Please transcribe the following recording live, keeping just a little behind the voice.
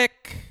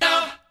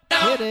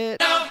Hit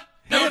it.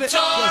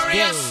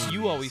 Notorious.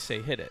 You always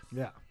say hit it.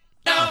 Yeah.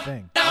 My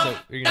thing. So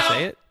you're going to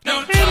say it?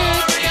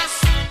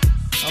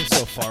 I'm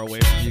so far away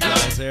from you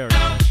guys. I already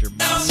messed your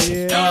mouth.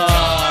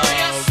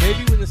 Yeah.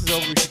 Maybe when this is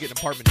over, we should get an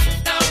apartment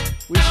together.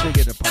 We should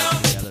get an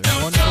apartment together.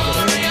 One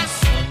goes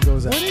in, one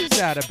goes out. What is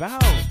that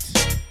about?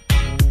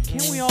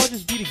 Can't we all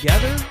just be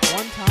together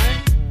one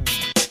time?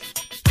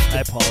 I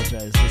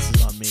apologize. This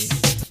is on me.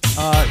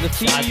 The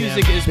theme Goddamn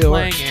music is killer.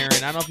 playing, Aaron. I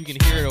don't know if you can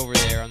hear it over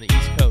there on the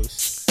East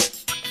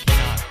Coast.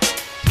 Cannot.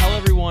 Tell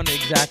everyone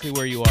exactly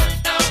where you are.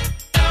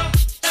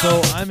 So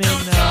I'm in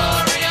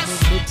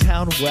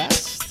Midtown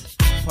West,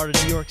 part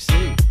of New York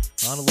City,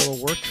 on a little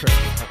work trip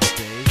for a couple of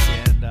days,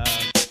 and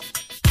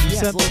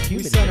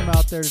We sent him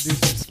out there to do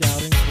some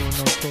scouting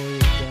for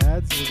Notorious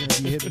Dads. We're going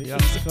to be hitting the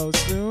East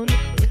Coast soon.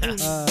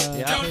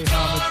 Pay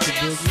homage to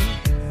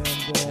Biggie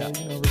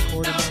and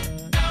recording.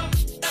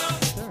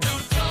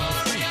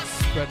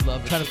 Spread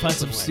love. trying to find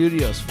some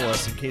studios for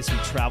us in case we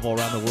travel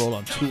around the world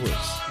on tours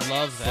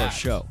Love for that. a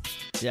show.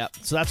 Yeah,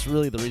 so that's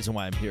really the reason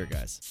why I'm here,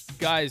 guys.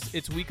 Guys,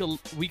 it's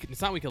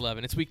it's not week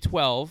 11. It's week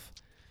 12.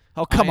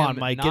 Oh, come I on, am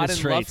Mike, not get it in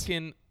straight.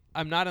 Lufkin.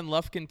 I'm not in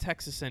Lufkin,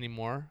 Texas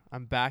anymore.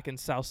 I'm back in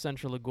South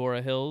Central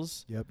Agora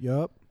Hills,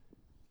 Yep.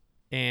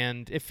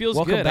 and it feels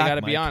Welcome good. back, I got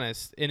to be Mike.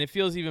 honest, and it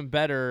feels even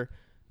better.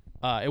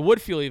 It would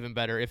feel even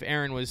better if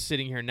Aaron was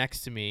sitting here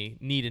next to me,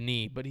 knee to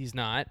knee, but he's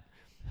not.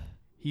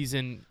 He's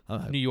in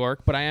New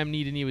York, but I am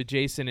knee to knee with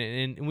Jason,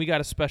 and we got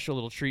a special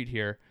little treat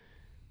here.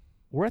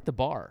 We're at the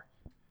bar.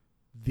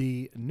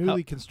 The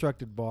newly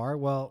constructed bar,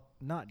 well,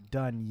 not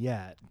done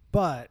yet,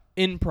 but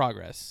In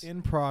progress.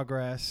 in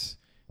progress,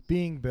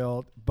 being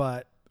built,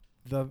 but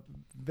the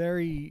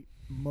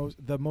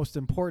most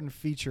important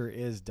feature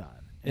is done.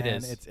 It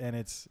and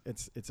is.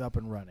 It's up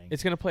and running.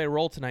 It's going to play a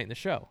role tonight in the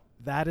show.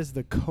 That is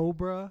the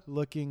Cobra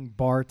looking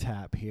bar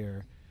tap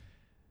here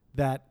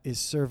that is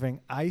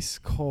serving ice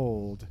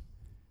cold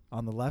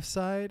on the left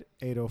side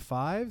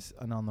 805s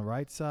and on the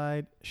right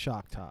side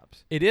shock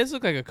tops. It does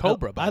look like a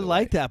Cobra, by I the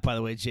like way. that, by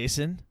the way,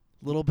 Jason.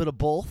 A little bit of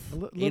both.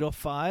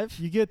 805.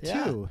 You get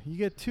Yeah. two. You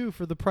get two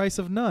for the price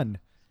of none.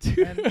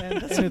 And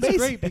it's amazing.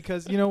 great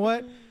because you know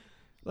what?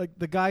 Like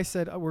the guy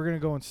said, we're gonna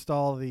go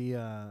install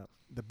the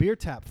beer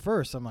tap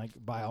first. I'm like,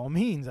 by all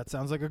means, that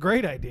sounds like a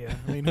great idea.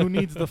 I mean, who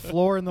needs the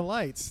floor and the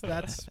lights?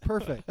 That's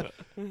perfect.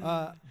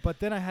 But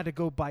then I had to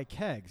go buy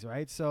kegs,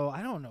 right? So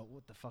I don't know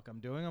what the fuck I'm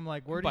doing. I'm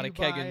like, where do Bought you a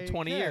keg buy in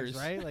 20 kegs, years.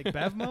 right? Like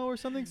Bevmo or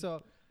something.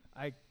 So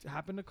I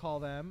happened to call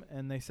them,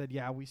 and they said,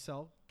 yeah, we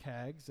sell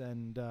kegs.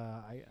 And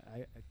I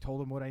told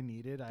them what I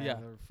needed. I Yeah.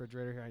 have a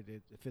refrigerator here.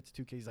 It fits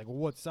 2 kegs. Like, well,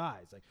 what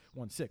size? Like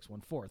 1/6,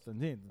 1/4,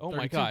 and then Oh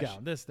my 32 gosh.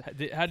 gallon, this.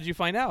 How did you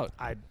find out?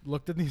 I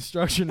looked at the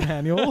instruction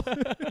manual.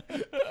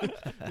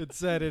 It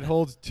said it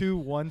holds 2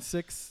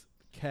 1/6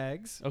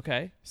 kegs.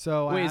 Okay.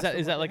 So I Wait, asked them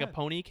is that what like they a had.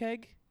 pony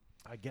keg?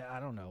 I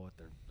don't know what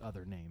their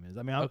other name is.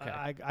 I mean, Okay.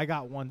 I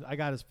got one. I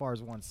got as far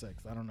as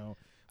 1/6. I don't know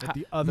what Ha-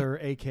 the other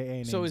AKA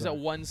names. So is are. that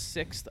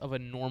 1/6 of a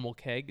normal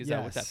keg? Is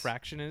that what that Yes.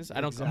 fraction is?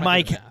 I don't. Exactly. I'm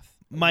not good Mike. at math.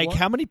 Mike, What?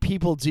 how many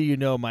people do you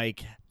know,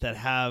 Mike, that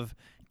have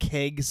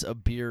kegs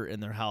of beer in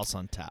their house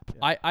on tap?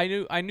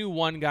 I knew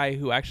one guy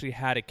who actually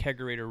had a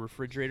kegerator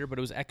refrigerator, but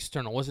it was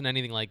external. It wasn't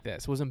anything like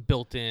this. It wasn't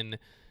built in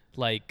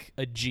like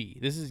a G.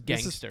 This is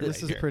gangster. This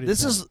right is here. pretty.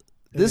 This cool. is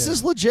It this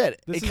is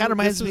legit. This It is kind of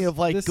a- reminds this me is- of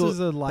like this is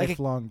a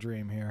lifelong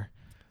dream here.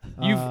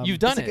 You've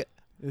done it's like it.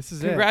 This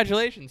is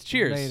Congratulations. it.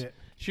 Cheers. Made it.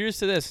 Cheers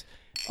to this.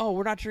 Oh,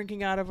 we're not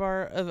drinking out of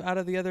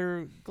the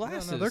other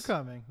glasses. No, they're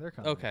coming. They're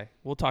coming. Okay,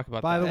 we'll talk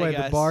about By that. the way,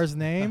 guys. the bar's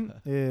name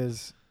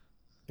is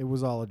 "It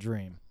Was All a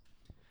Dream,"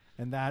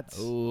 and that's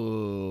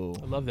Ooh,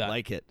 I love that.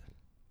 Like it.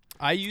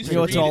 I used You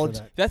know, to it's read all-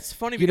 it. That's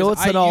funny You know because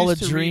what's I an all a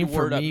used to dream read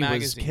for Word Up me was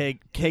magazine.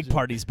 keg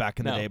parties back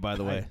in the No. day. By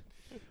the way,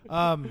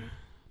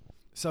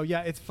 So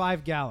yeah, it's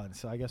 5 gallons.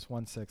 So I guess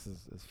 1/6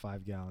 is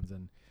 5 gallons,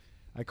 and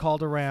I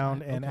called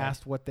around and Okay.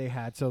 asked what they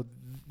had. So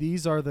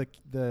these are the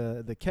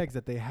kegs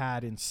that they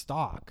had in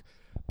stock,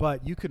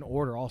 but you can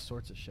order all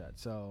sorts of shit.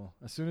 So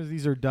as soon as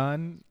these are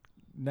done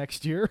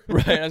next year,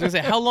 Right. I was gonna say,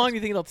 how long do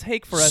you think it'll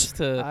take for us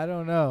to? I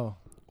don't know.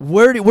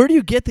 where do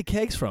you get the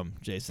kegs from,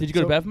 Jason? Did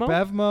you go to Bevmo?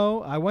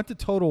 Bevmo. I went to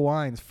Total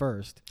Wines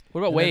first.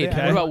 What about And then Wade?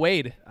 they- What about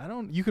Wade? I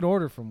don't. You can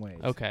order from Wade.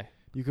 Okay.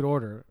 You could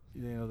order,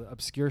 the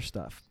obscure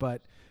stuff.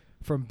 But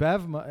from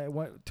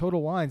Bevmo,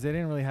 Total Wines, they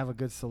didn't really have a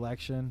good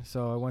selection.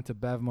 So I went to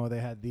Bevmo. They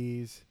had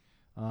these.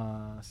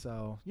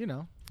 So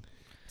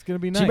it's gonna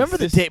be nice. Do you remember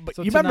the day? But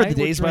So you remember the tonight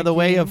we're days, by the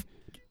way, of.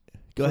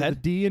 Go so ahead. The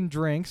D and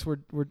drinks.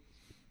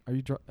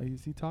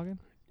 Is he talking?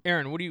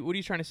 Aaron, what are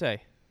you trying to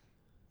say?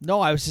 No,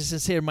 I was just gonna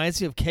say it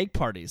reminds me of keg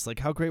parties. Like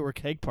how great were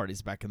keg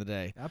parties back in the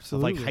day?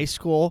 Absolutely. Of like high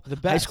school The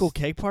high best. school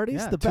keg parties.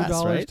 Yeah, the best,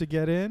 $2 right? to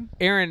get in.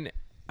 Aaron,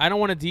 I don't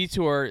want to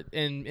detour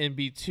and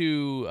be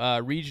too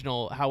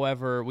regional.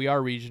 However, we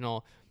are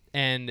regional,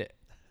 and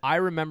I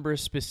remember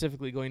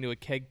specifically going to a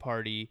keg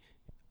party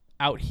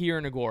out here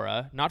in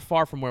Agora, not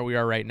far from where we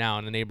are right now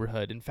in the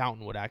neighborhood in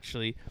Fountainwood,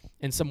 actually.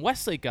 And some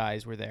Westlake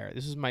guys were there.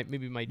 This was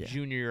maybe my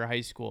junior year of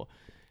high school,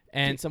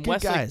 and some Good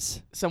Westlake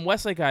guys. some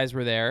Westlake guys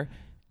were there,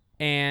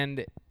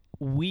 and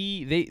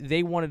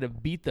they wanted to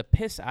beat the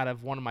piss out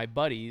of one of my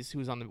buddies who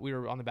was we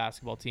were on the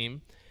basketball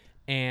team,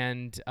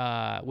 and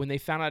when they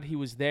found out he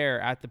was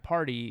there at the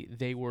party,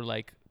 they were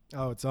like,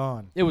 Oh, it's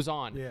on. it was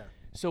on. Yeah.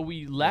 So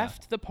we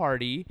left the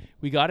party.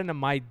 We got into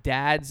my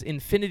dad's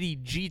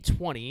Infiniti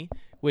G20,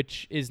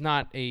 which is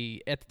not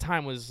at the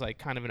time was like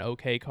kind of an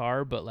okay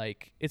car, but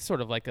like it's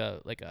sort of like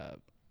a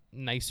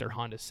nicer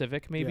Honda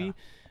Civic maybe.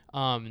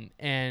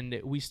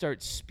 And we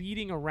start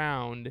speeding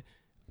around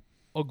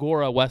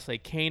Agora,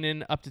 Westlake,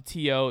 Canaan, up to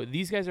TO.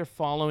 These guys are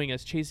following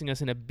us, chasing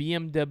us in a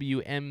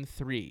BMW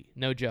M3.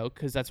 No joke,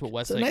 because that's what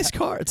Westlake. It's a nice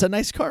car. It's a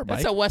nice car, Mike.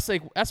 That's how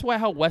Westlake. That's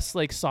how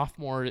Westlake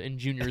sophomore and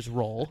juniors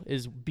roll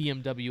is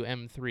BMW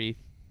M3.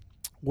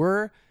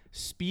 We're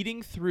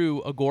speeding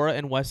through Agora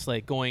and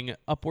Westlake, going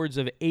upwards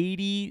of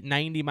 80,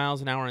 90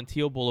 miles an hour on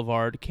Teal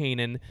Boulevard,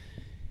 Canaan,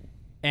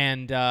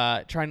 and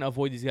trying to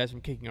avoid these guys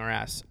from kicking our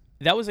ass.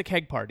 That was a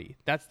keg party.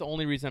 That's the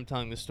only reason I'm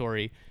telling this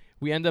story.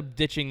 We end up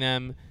ditching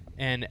them,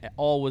 and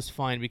all was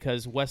fine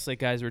because Westlake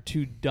guys were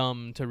too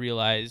dumb to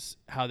realize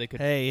how they could.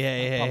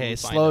 Hey!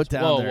 Slow it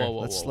down Whoa, there. whoa,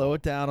 whoa, Let's whoa. slow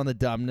it down on the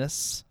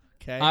dumbness.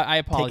 Okay. I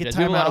apologize.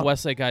 We have a lot of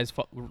Westlake guys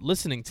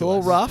listening It's to a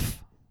little us.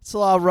 rough. It's a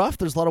lot rough.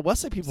 There's a lot of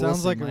Westside people.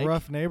 Sounds like listening, a Mike.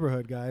 rough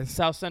neighborhood, guys.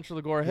 South Central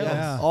Agora Hills.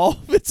 Yeah. All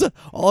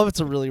of it's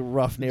a really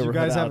rough Did you neighborhood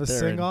guys have out a there.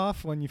 sing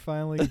off when you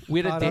finally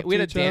We caught had up to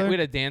each other? we had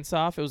a dance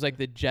off. It was like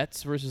the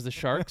Jets versus the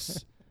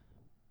Sharks.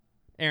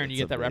 Aaron, you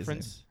That's get that amazing.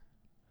 reference?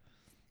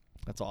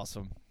 That's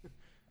awesome.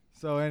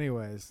 So,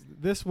 anyways,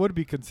 this would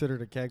be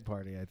considered a keg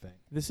party, I think.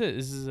 This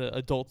is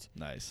adult.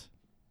 Nice.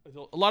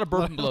 A lot of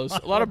bourbon blows.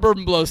 A lot of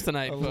bourbon blows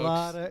tonight, A folks.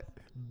 lot of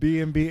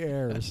B&B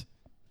airs.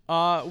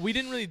 We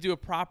didn't really do a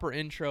proper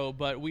intro,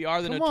 but we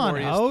are the Come on,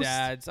 Notorious host.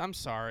 Dads. I'm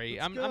sorry.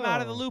 Let's I'm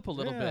out of the go. loop a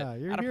little Yeah,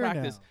 bit. you're Out of here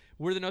practice. now.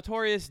 We're the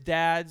Notorious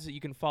Dads. You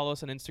can follow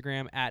us on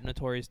Instagram at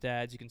Notorious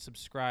Dads. You can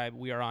subscribe.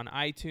 We are on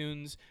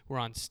iTunes. We're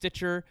on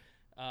Stitcher.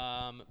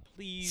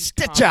 Please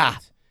Stitcher.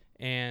 comment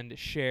and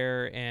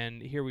share.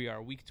 And here we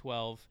are, week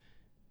 12.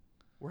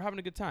 We're having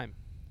a good time.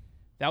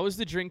 That was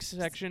the drinks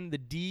section. The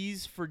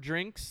D's for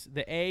drinks.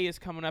 The A is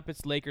coming up.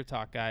 It's Laker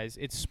talk, guys.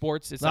 It's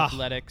sports. It's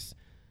athletics.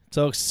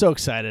 So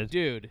excited.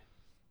 Dude,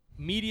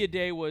 media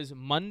day was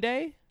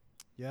Monday.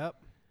 Yep.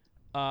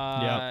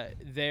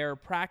 They're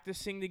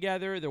practicing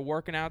together. They're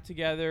working out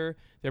together.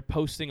 They're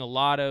posting there's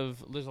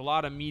a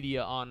lot of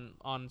media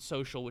on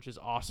social, which is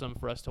awesome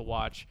for us to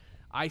watch.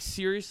 I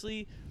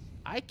still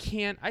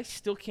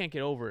can't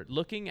get over it.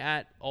 Looking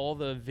at all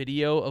the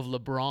video of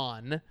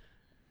LeBron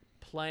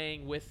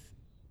playing with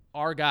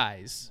our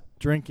guys.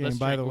 Drinking, Let's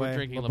by drink. the We're way.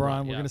 drinking LeBron. LeBron,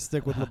 We're yeah. going to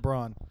stick with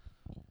LeBron.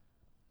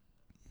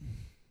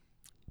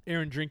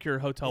 Aaron, drink your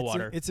hotel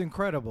water. It's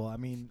incredible. I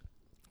mean,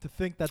 to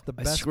think that the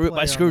My best screw- my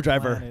player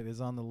screwdriver. on the planet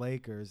is on the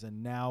Lakers,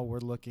 and now we're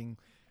looking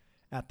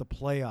at the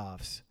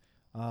playoffs.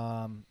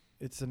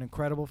 It's an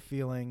incredible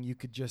feeling. You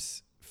could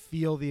just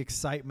feel the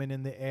excitement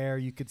in the air.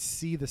 You could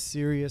see the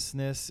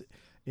seriousness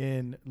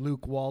in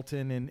Luke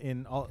Walton and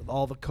in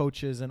all the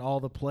coaches and all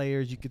the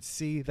players. You could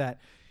see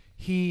that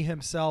he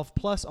himself,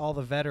 plus all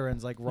the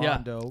veterans like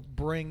Rondo,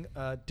 bring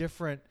a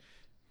different,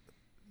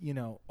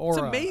 aura. It's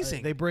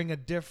amazing. They bring a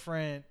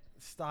different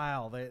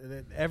style.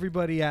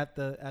 Everybody at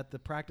the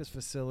practice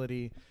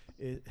facility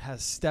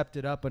has stepped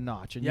it up a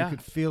notch, and you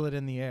could feel it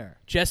in the air.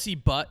 Jesse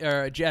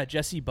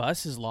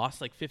Buss has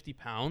lost like 50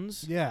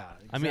 pounds. Yeah,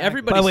 I mean, exactly.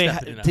 everybody. By the way,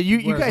 stepped it up. did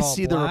you Wears guys all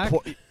see the black.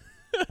 report?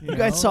 You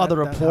guys saw the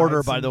that reporter,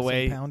 hides by the some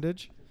way.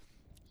 poundage.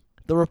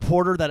 The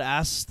reporter that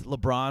asked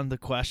LeBron the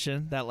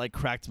question that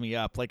cracked me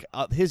up.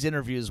 His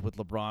interviews with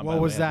LeBron. What by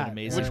the was way, have been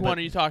that? amazing. Which But- one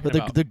are you talking But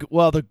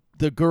about?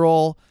 the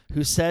girl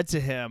who said to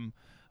him,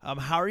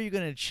 "How are you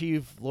going to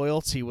achieve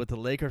loyalty with the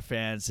Laker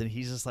fans?" And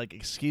he's just like,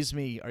 "Excuse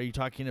me, are you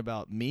talking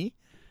about me?"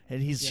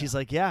 And she's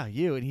like, "Yeah,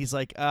 you." And he's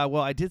like, "Well,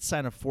 I did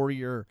sign a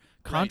 4-year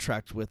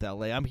contract with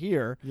LA. I'm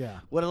here." Yeah.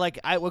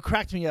 What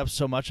cracked me up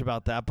so much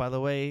about that, by the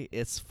way,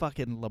 it's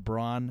fucking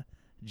LeBron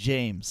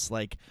James.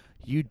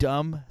 You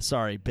dumb,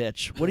 sorry,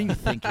 bitch. What are you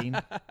thinking?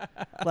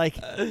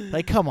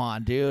 Come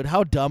on, dude.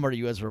 How dumb are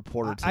you as a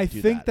reporter to I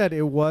do think that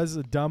it was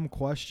a dumb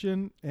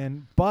question,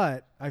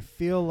 but I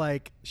feel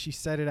like she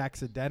said it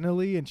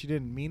accidentally and she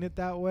didn't mean it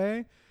that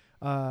way.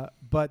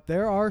 But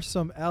there are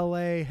some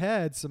LA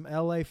heads, some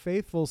LA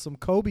faithful, some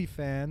Kobe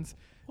fans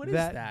What is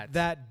that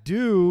that?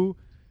 do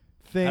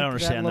think I don't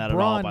understand that that at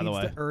all, LeBron by the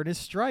needs way. to earn his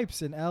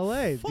stripes in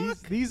LA.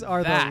 Fuck These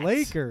are that. the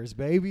Lakers,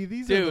 baby.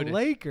 These are Dude, the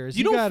Lakers.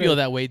 You don't gotta, feel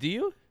that way, do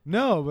you?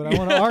 No, but I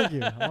want to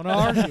argue. I want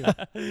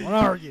to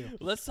argue.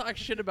 Let's talk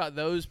shit about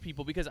those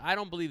people because I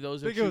don't believe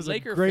those I are think true it was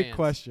Laker a great fans.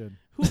 question.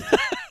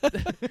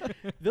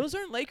 Those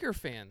aren't Laker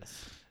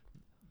fans.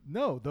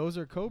 No, those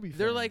are Kobe fans.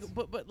 They're like,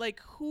 but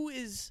who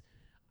is?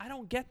 I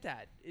don't get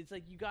that. It's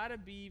like you gotta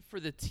be for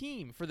the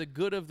team, for the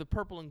good of the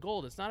purple and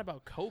gold. It's not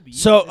about Kobe.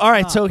 So, It's all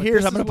right. not, So but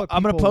here's this is what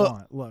I'm gonna people put.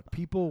 want. Look,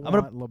 people I'm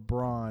gonna- want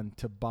LeBron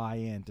to buy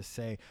in, to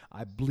say,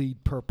 "I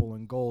bleed purple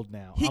and gold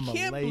now. He I'm a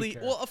can't Laker." bleed-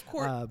 well, of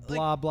course,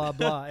 blah blah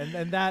blah,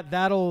 and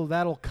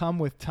that'll come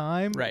with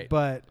time. Right.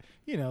 But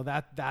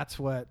that's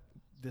what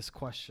this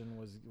question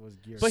was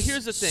geared. But to.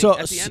 here's the thing. So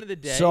At the end of the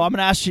day, so I'm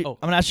gonna ask you. Oh.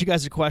 I'm gonna ask you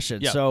guys a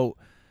question. Yeah. So,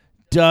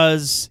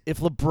 if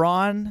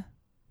LeBron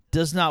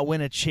does not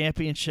win a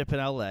championship in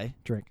LA,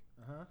 Drink.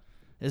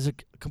 is a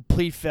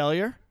complete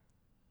failure?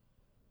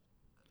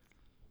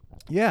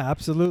 Yeah,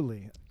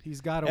 absolutely.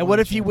 He's got to. And what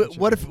if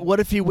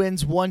he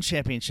wins one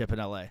championship in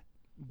LA?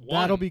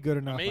 That'll be good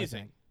enough. Amazing.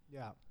 I think.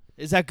 Yeah.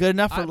 Is that good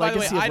enough for By the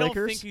way, legacy of I Lakers?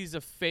 don't think he's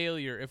a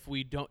failure if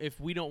we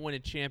don't win a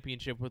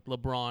championship with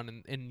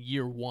LeBron in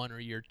year 1 or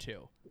year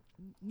 2.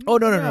 Oh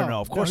no!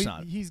 Of course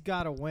not. He's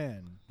got to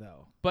win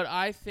though. But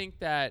I think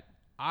that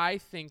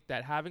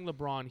having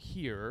LeBron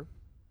here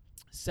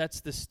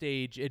sets the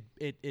stage.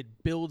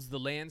 It builds the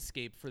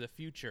landscape for the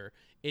future.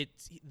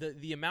 It's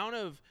the amount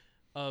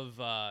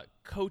of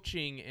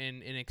coaching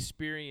and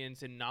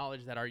experience and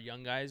knowledge that our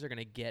young guys are going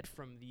to get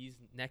from these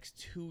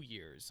next 2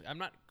 years. I'm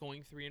not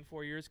going 3 and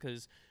 4 years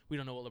because we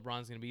don't know what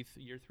LeBron's going to be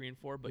year 3 and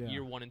 4, but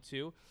year 1 and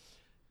 2.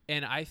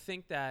 And I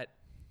think that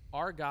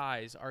our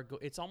guys are.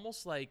 It's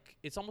almost like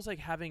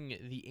having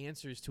the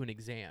answers to an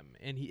exam,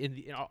 and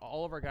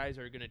all of our guys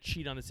are going to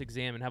cheat on this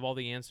exam and have all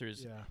the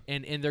answers,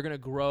 and they're going to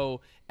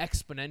grow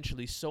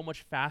exponentially so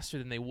much faster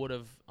than they would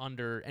have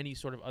under any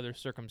sort of other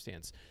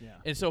circumstance. Yeah.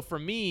 And so for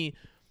me,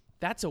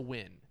 that's a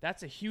win.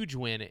 That's a huge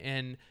win,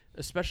 and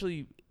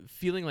especially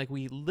feeling like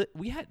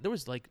there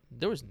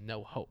was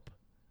no hope.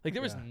 Like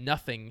there was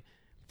nothing.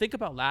 Think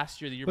about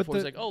last year, the year before. It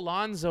was like, oh,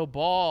 Lonzo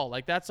Ball,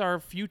 like that's our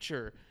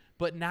future.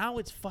 But now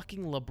it's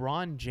fucking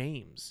LeBron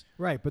James.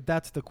 Right, but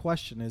that's the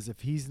question: is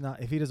if he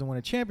doesn't win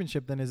a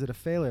championship, then is it a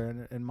failure?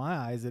 And in my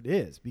eyes, it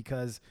is,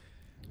 because,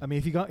 I mean,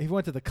 if he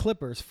went to the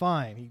Clippers,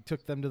 fine. He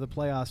took them to the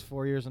playoffs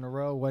 4 years in a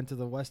row, went to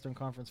the Western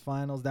Conference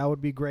Finals. That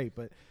would be great.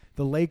 But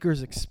the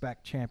Lakers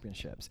expect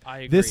championships. I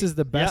agree. This is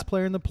the best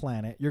player on the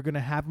planet. You're going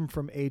to have him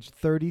from age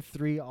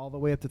 33 all the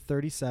way up to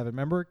 37.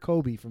 Remember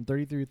Kobe from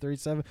 33 to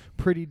 37?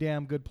 Pretty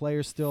damn good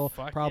player still.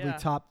 Probably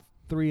top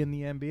 3 in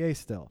the NBA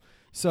still.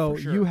 So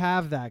you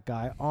have that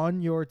guy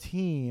on your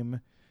team.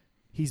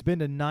 He's been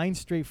to 9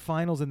 straight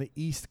finals in the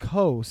East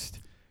Coast.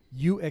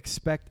 You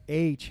expect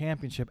a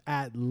championship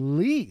at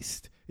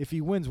least. If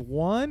he wins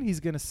one, he's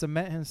going to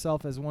cement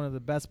himself as one of the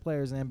best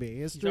players in NBA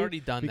history. He's already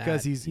done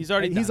because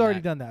that. He's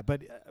already done that.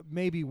 But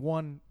maybe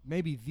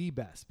the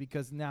best,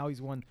 because now he's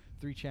won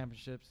 3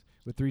 championships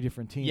with 3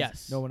 different teams.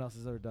 Yes. No one else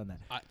has ever done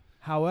that.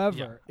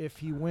 However, if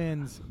he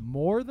wins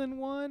more than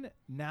one,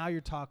 now you're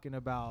talking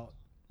about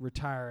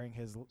retiring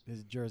his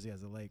jersey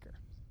as a Laker.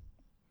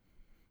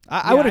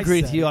 I would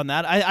agree with you on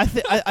that. I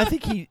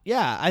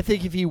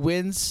think if he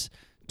wins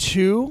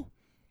 2,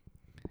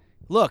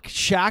 look,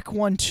 Shaq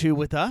won 2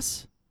 with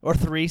us, or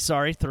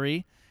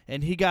 3,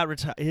 and he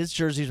got his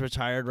jersey's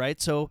retired, right?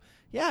 So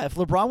yeah, if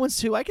LeBron wins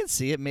 2, I can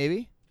see it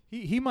maybe.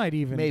 He might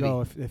even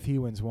go if he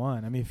wins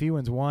 1. I mean, if he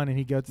wins 1 and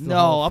he gets to the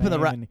Hall of up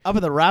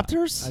in the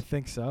Raptors. I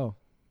think so.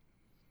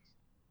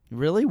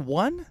 Really,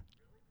 1?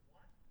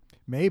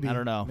 Maybe. I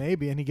don't know.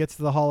 Maybe, and he gets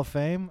to the Hall of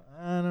Fame.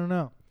 I don't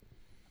know.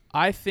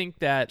 I think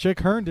that Chick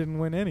Hearn didn't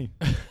win any.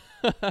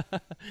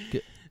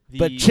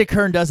 But Chick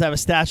Hearn does have a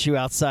statue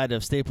outside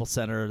of Staples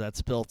Center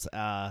that's built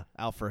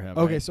out for him.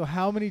 Okay, right? so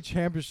how many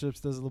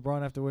championships does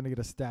LeBron have to win to get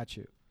a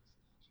statue?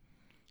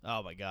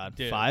 Oh my God,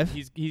 Dude, 5.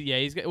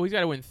 He's got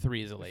to win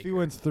 3 as a Laker. If he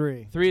wins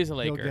 3, 3 as a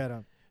Laker, he'll get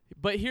him.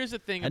 But here's the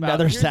thing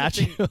Another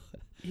statue.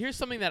 Here's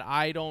something that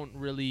I don't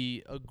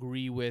really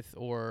agree with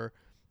or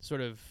sort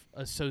of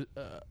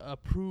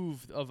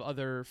approve of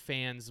other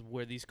fans,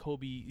 where these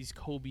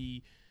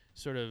Kobe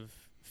sort of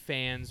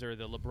fans or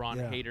the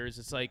LeBron haters.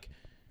 It's like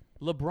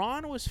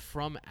LeBron was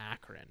from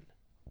Akron.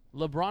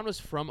 LeBron was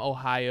from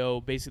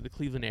Ohio, basically the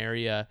Cleveland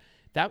area.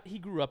 That he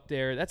grew up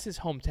there. That's his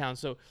hometown.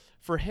 So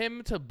for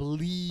him to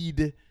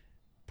bleed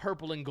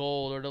purple and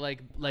gold, or to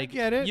like I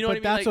get it, you know but what I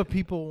mean? that's Like, what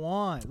people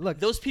want. Look,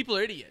 those people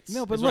are idiots.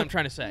 No, but is look, what I'm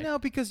trying to say. No,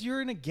 because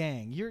you're in a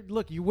gang.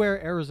 You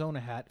wear Arizona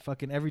hat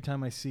fucking every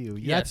time I see you.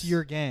 Yes. That's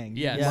your gang.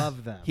 Yes. You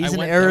love them. He's an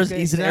went there. He's an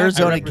Exactly.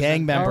 Arizona I represent gang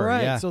them. member. All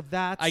right, Yeah. so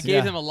that's I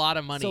gave them a lot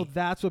of money. So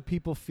that's what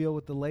people feel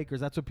with the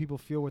Lakers. That's what people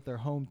feel with their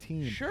home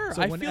team. Sure,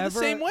 so I feel the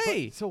same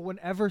way. So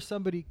whenever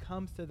somebody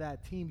comes to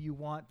that team, you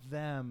want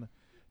them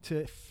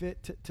to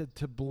fit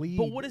to bleed.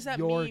 But what does that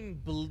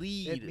mean,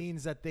 bleed? It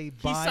means that they he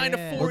buy signed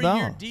a in.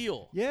 4-year no.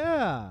 deal.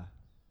 Yeah,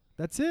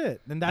 that's it.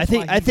 And I that's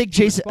think why he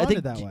Jason. I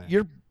responded think that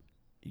way.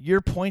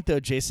 your point though,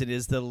 Jason,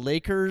 is the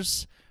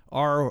Lakers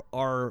are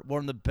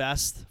one of the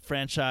best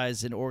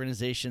franchise and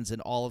organizations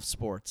in all of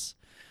sports.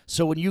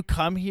 So when you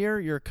come here,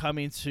 you're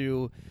coming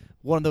to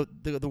one of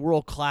the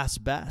world class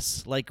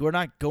best. Like, we're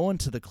not going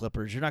to the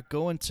Clippers. You're not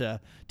going to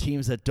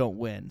teams that don't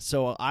win.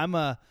 So I'm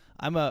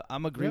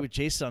agree with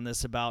Jason on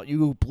this about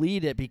you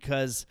bleed it,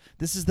 because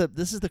this is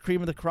the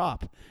cream of the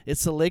crop.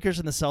 It's the Lakers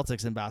and the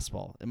Celtics in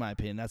basketball, in my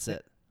opinion. That's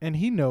it. And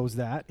he knows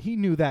that. He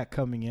knew that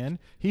coming in.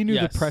 He knew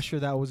Yes. the pressure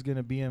that was going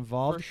to be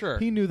involved. For sure.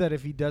 He knew that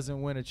if he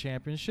doesn't win a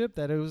championship,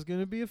 that it was going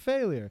to be a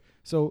failure.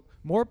 So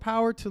more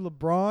power to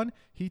LeBron.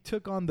 He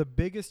took on the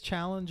biggest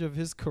challenge of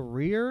his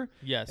career.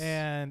 Yes.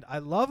 And I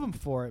love him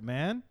for it,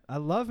 man. I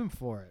love him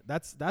for it.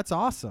 That's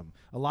awesome.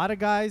 A lot of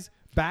guys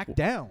back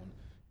down.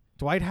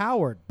 Dwight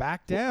Howard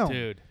back down.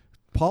 Dude.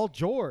 Paul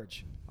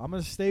George. I'm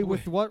gonna stay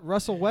with what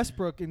Russell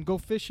Westbrook and go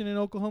fishing in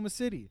Oklahoma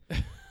City.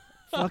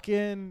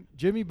 Fucking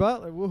Jimmy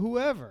Butler,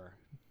 whoever.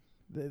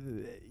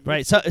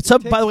 Right. So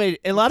by the way,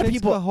 a lot of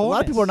people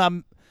are not.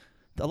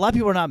 A lot of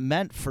people are not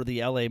meant for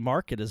the LA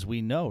market, as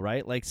we know,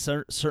 right? Like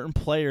certain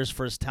players,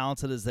 for as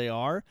talented as they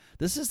are,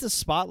 this is the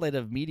spotlight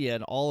of media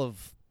and all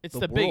of It's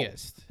the the world.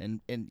 biggest.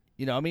 And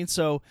you know, I mean,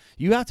 so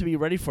you have to be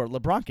ready for it.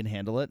 LeBron can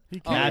handle it. He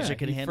can. Magic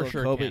can He handle for it.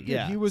 sure Kobe, can.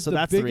 yeah. He was so the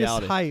that's biggest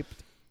the reality. hyped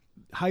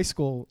high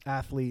school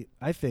athlete,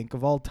 I think,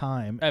 of all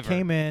time. Ever.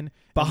 Came in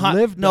Behind,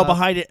 lived no,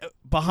 up.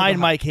 behind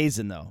Mike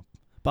Hazen though.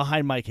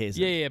 Behind Mike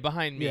Hazen. Yeah,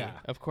 behind me, Yeah.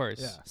 of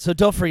course. Yeah. So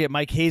don't forget,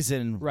 Mike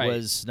Hazen Right.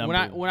 was number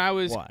when I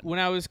was one. when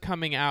I was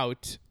coming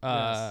out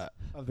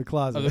Of the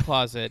closet. of the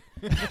closet,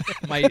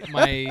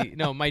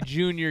 my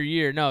junior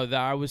year. No,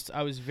 I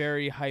was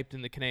very hyped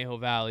in the Conejo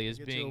Valley as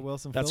Get you a being.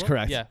 Wilson That's Phillip?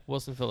 correct. Yeah,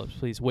 Wilson Phillips,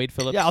 please. Wade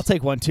Phillips. Yeah, I'll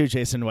take one too,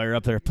 Jason, while you're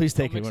up there. Please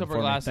take Don't one mix up for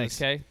our me. glasses,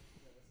 Thanks. okay?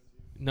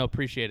 No,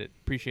 appreciate it.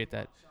 Appreciate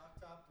that.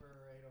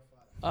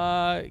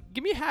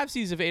 Give me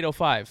halvesies of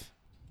 805.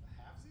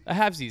 A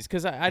halvesies,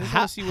 because I just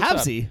want to see what's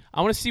Halvesy? up.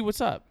 I want to see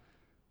what's up.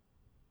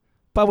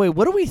 By the way,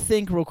 what do we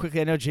think, real quickly?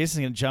 I know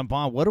Jason's going to jump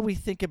on. What do we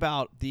think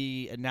about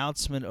the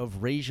announcement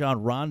of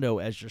Rajon Rondo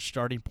as your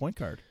starting point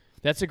guard?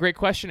 That's a great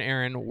question,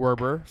 Aaron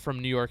Werber from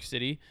New York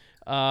City.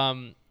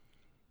 I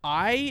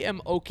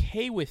am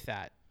okay with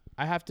that.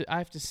 I have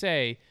to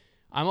say,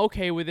 I'm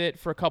okay with it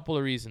for a couple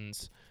of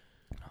reasons.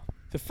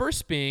 The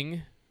first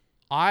being,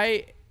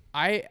 I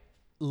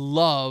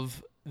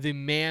love the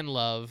man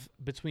love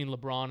between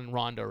LeBron and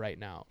Rondo right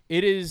now.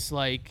 It's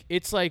like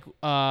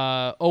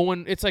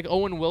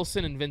Owen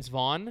Wilson and Vince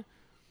Vaughn.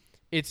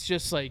 It's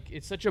just like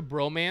it's such a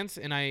bromance,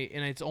 and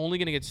it's only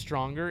gonna get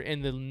stronger.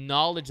 And the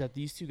knowledge that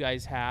these two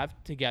guys have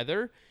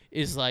together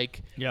is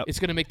like it's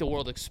gonna make the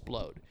world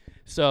explode.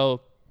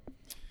 So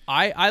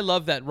I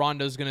love that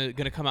Rondo's gonna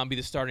come out and be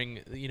the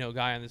starting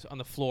guy on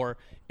the floor.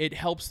 It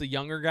helps the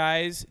younger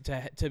guys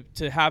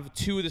to have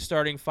two of the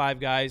starting five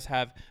guys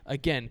have,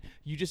 again,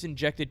 you just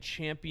injected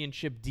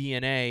championship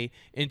DNA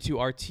into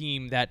our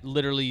team that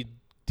literally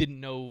didn't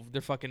know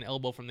their fucking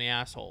elbow from the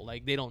asshole.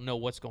 Like, they don't know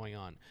what's going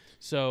on.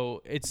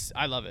 So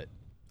I love it.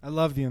 I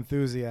love the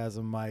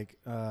enthusiasm, Mike,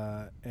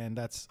 and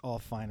that's all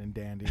fine and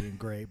dandy and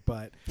great.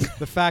 But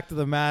the fact of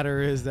the matter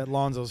is that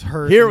Lonzo's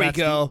hurt. Here and we that's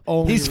the go.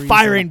 only He's reason-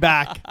 firing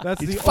back.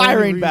 That's He's the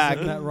firing only back.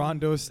 reason that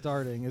Rondo's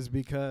starting is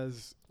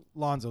because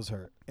Lonzo's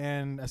hurt.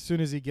 And as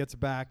soon as he gets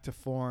back to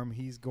form,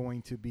 he's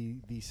going to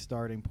be the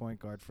starting point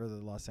guard for the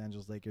Los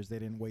Angeles Lakers. They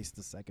didn't waste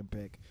the second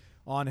pick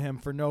on him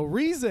for no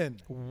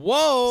reason.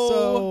 Whoa!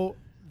 So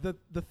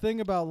the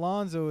thing about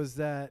Lonzo is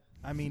that,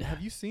 I mean,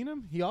 have you seen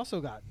him? He also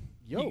got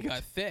yoked. He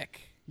got thick.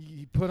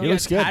 He put He on.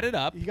 looks good. Tatted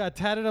up. He got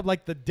tatted up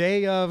like the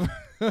day of,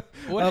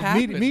 What of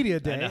happened? media I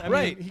day. know. I mean,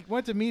 Right. he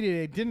went to media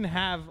day, didn't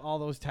have all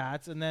those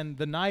tats, and then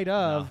the night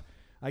of,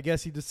 I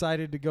guess he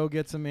decided to go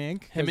get some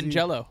ink. Him 'cause and he-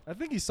 Jello. I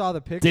think he saw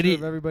the picture he-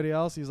 of everybody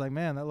else. He's like,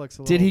 man, that looks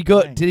a little. Did he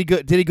go? blank."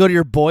 Did he go to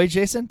your boy,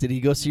 Jason? Did he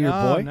go see your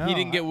No, boy? no. He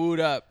didn't get wooed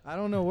up. I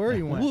don't know where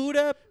he went. Wooed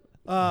up.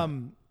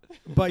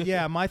 But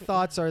yeah, my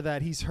thoughts are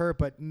that he's hurt,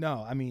 but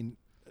no, I mean,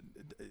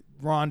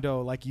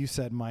 Rondo, like you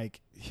said,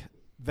 Mike,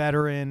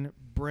 veteran,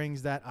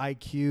 brings that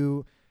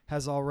IQ,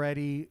 has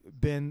already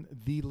been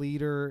the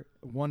leader,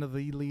 one of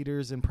the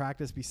leaders in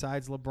practice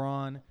besides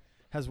LeBron,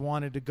 has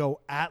wanted to go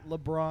at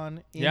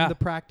LeBron in Yeah, the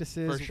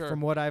practices. for sure.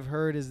 From what I've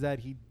heard is that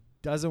he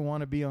doesn't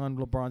want to be on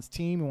LeBron's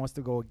team and wants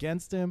to go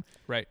against him.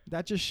 Right.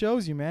 That just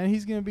shows you, man.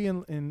 He's going to be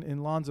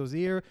in Lonzo's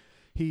ear.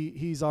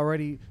 He's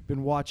already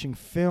been watching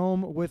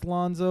film with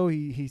Lonzo.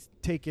 He's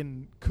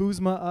taken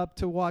Kuzma up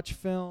to watch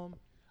film.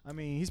 I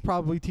mean, he's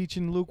probably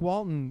teaching Luke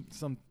Walton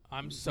some.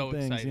 I'm so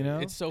things, excited. you know?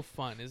 It's so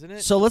fun, isn't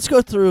it? So let's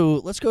go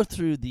through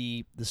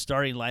the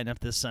starting lineup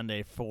this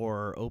Sunday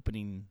for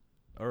opening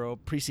or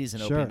preseason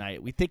Sure. opening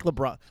night. We think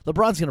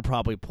LeBron's going to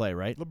probably play,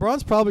 right?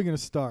 LeBron's probably going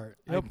to start.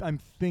 Yep. I'm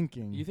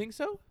thinking. You think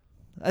so?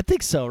 I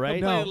think so, right?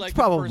 He'll play No, like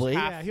probably. The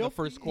first half, he'll the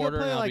first he'll quarter,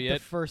 play and that'll like be the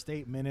it. first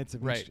 8 minutes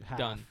of Right, each half.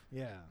 done.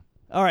 Yeah.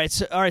 All right.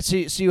 So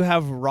you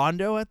have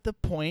Rondo at the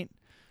point.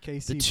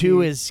 KCP. The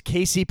two is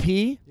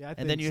KCP, Yeah, I and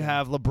then think you so.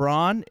 have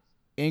LeBron,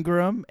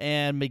 Ingram,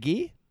 and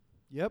McGee.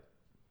 Yep.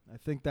 I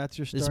think that's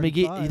your Is starting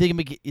McGee? five.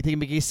 You think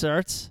McGee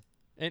starts?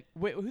 And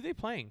wait, who are they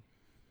playing?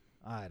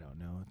 I don't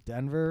know.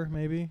 Denver,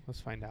 maybe.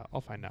 Let's find out.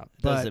 I'll find out.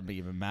 But Doesn't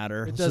even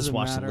matter. it Let's just doesn't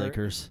watch the matter.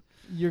 Lakers.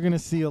 You're going to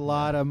see a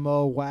lot of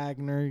Mo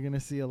Wagner. You're going to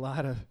see a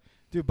lot of.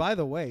 Dude, by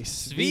the way,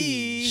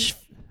 Svi.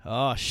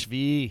 Oh,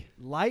 Shvee.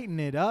 lighting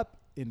it up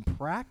in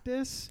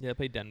practice. Yeah, they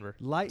play Denver.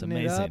 Lighting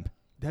it amazing.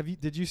 up.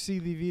 Did you see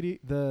the video?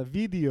 The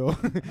video.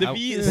 The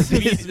V The is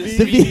video.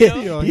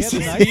 video. He had a He's-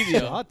 nice video.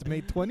 shot.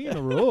 Made 20 in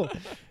a row.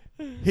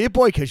 Hey,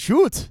 boy can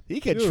shoot.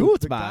 He can Dude,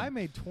 shoot, the man. guy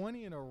made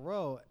 20 in a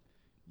row.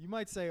 You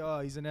might say,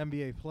 "Oh, he's an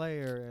NBA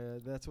player.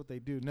 That's what they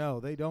do."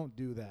 No, they don't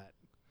do that.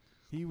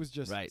 He was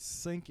just Right.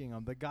 sinking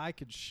them. The guy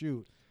could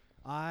shoot.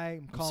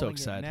 I'm so calling it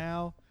excited.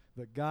 now.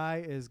 The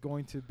guy is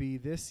going to be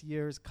this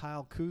year's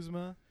Kyle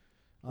Kuzma.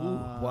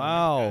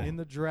 wow. In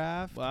the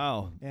draft.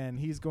 Wow. And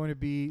he's going to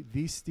be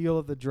the steal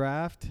of the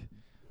draft.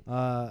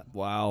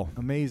 Wow.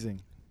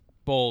 Amazing.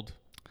 Bold.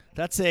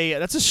 That's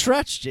a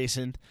stretch,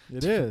 Jason. It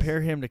to is.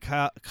 compare him to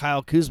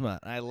Kyle Kuzma.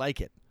 I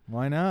like it,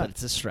 Why not? but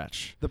it's a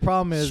stretch. The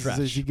problem is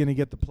Stretch. he going to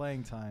get the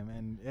playing time?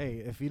 And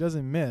hey, if he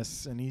doesn't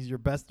miss and he's your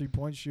best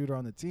 3-point shooter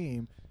on the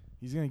team,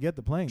 he's going to get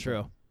the playing time.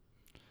 True.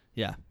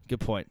 Yeah,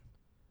 good point.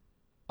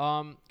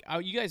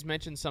 You guys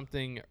mentioned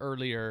something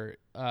earlier.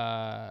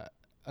 A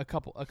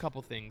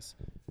couple things.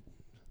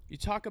 You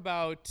talk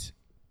about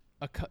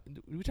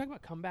did we talk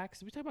about comebacks?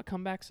 Did we talk about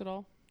comebacks at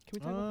all? Can we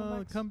talk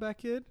about comebacks? Comeback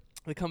kid.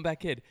 The comeback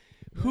kid.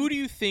 Who do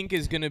you think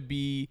is going to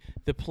be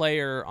the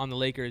player on the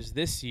Lakers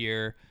this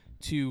year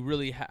to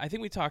really I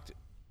think we talked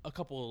a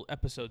couple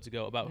episodes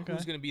ago about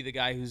who's going to be the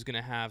guy who's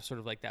going to have sort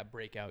of like that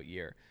breakout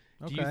year.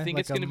 Do you think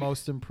like it's going to be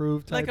most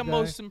improved type like a guy?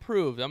 most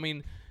improved? I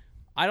mean,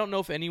 I don't know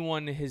if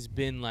anyone has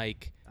been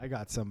like. I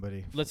got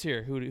somebody. Let's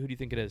hear. Who do you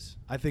think it is?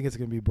 I think it's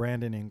going to be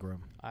Brandon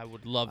Ingram. I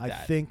would love I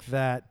that. think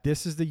that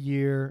this is the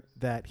year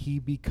that he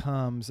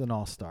becomes an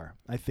all-star.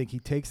 I think he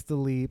takes the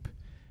leap.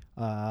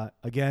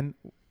 Again,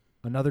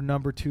 another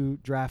number 2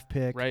 draft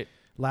pick. Right.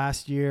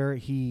 Last year,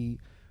 his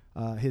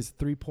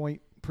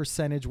 3-point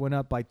percentage went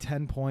up by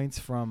 10 points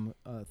from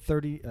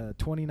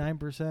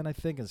 29%, I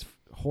think, his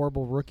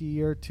horrible rookie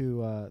year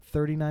to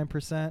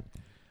 39%.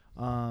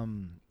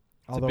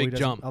 It's a big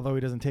jump. Although he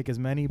doesn't take as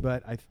many,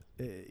 but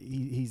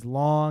he's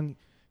long.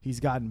 He's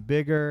gotten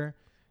bigger.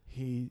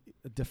 He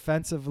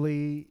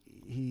defensively,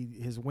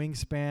 his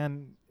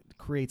wingspan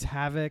creates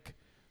havoc.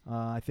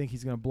 I think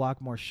he's going to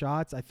block more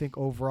shots. I think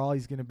overall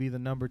he's going to be the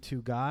number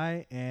 2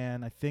 guy,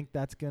 and I think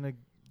that's going to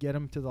get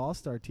him to the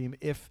All-Star team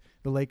if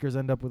the Lakers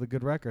end up with a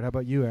good record. How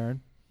about you,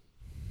 Aaron?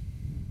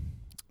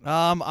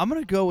 I'm going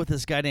to go with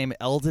this guy named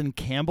Eldon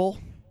Campbell.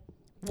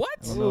 What?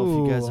 I don't know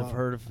if you guys Ooh, have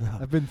heard of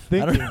I've been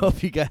thinking. I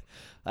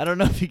don't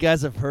know if you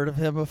guys have heard of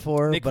him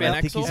before, Nick but Van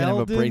I think Exel? he's going to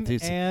have a Eldon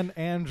breakthrough. and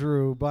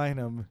Andrew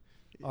Bynum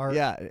are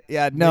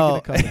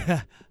No. making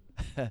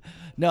a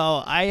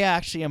No, I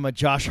actually am a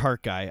Josh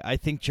Hart guy. I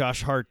think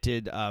Josh Hart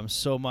did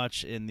so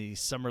much in the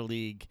summer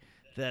league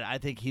that I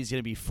think he's going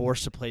to be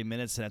forced to play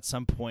minutes, and at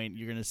some point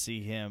you're going to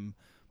see him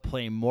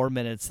playing more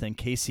minutes than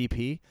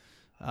KCP.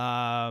 So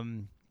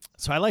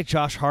I like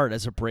Josh Hart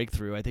as a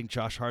breakthrough. I think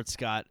Josh Hart's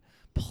got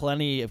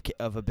plenty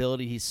of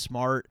ability. He's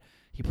smart.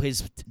 He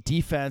plays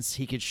defense.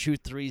 He can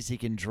shoot threes. He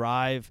can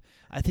drive.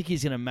 I think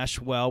he's going to mesh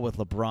well with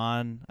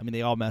LeBron. I mean,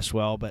 they all mesh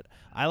well, but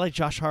I like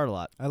Josh Hart a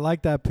lot. I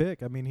like that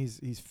pick. I mean,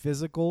 he's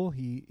physical.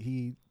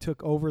 He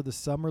took over the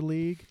summer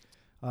league,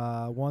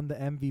 won the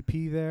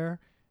MVP there,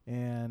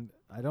 and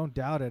I don't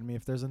doubt it. I mean,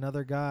 if there's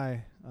another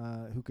guy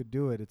who could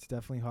do it, it's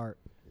definitely Hart.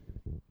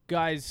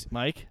 Guys,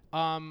 Mike?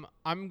 I'm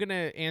going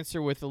to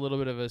answer with a little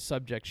bit of a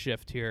subject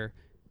shift here,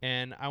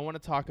 and I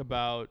want to talk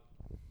about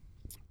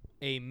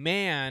a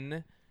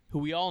man who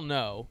we all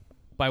know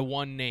by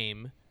one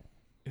name,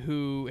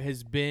 who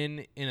has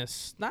been in I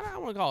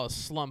don't want to call it a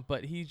slump,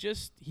 but he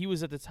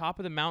was at the top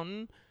of the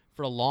mountain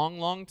for a long,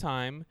 long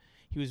time.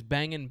 He was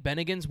banging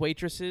Bennigan's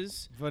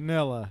waitresses.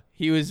 Vanilla.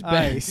 He was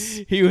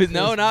Ice. He was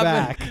not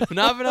back.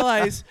 not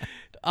Vanilla Ice.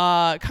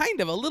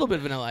 Kind of a little bit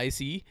Vanilla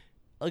Icy.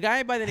 A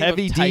guy by the name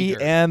Heavy of D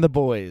Tiger. and the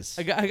boys.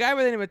 A guy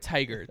by the name of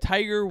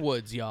Tiger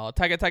Woods, y'all.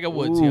 Tiger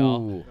Woods,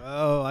 y'all. Ooh.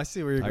 Oh, I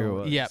see where you're Tiger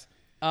going. Woods. Yep.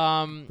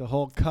 The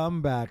whole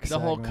comeback. The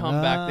whole segment.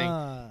 comeback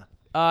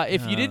thing.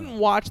 If you didn't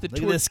watch the Look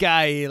tour, at this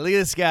guy. Look at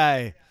this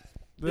guy.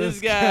 This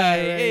guy, right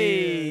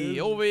hey, here.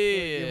 This over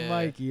is here.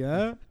 Mikey,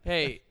 huh?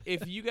 Hey,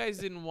 if you guys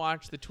didn't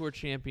watch the Tour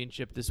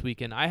Championship this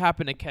weekend, I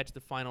happened to catch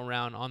the final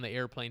round on the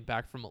airplane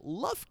back from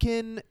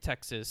Lufkin,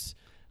 Texas.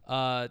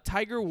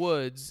 Tiger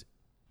Woods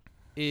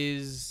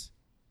is,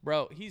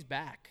 he's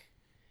back.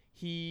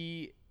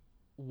 He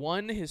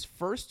won his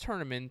first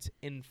tournament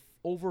in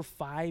over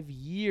 5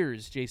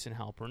 years, Jason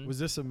Halpern. Was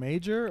this a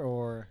major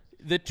or?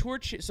 The tour.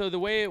 So the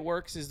way it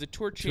works is the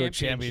tour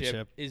championship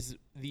Championship. is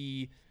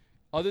the,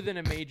 other than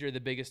a major,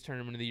 the biggest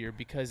tournament of the year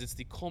because it's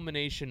the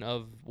culmination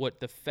of what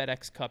the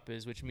FedEx Cup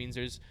is, which means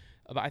there's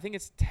about, I think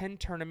it's 10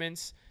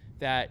 tournaments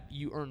that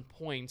you earn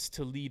points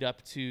to lead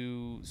up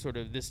to sort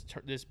of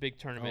this big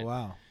tournament. Oh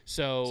wow!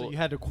 So So you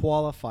had to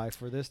qualify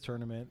for this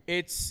tournament.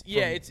 it's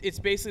it's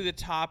basically the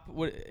top.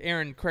 What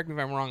Aaron? Correct me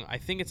if I'm wrong. I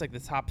think it's like the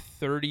top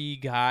 30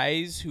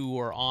 guys who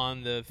are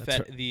on the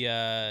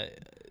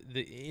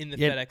in the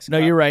FedEx Cup. No,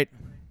 you're right.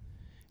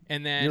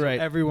 And then You're right.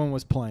 Everyone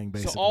was playing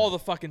basically. So all the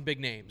fucking big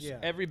names. Yeah.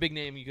 Every big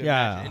name you could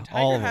Yeah, imagine. And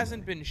all Tiger of them.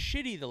 hasn't been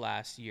shitty the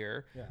last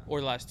year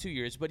or the last 2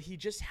 years, but he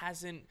just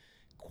hasn't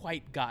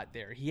quite got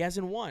there. He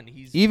hasn't won.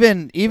 He's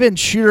Even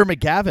Shooter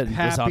McGavin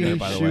was on Happy there,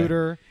 by the way.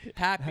 Shooter.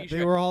 happy.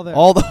 They were all there.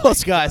 All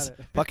those guys, Got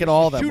it. fucking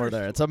all of them Shooter were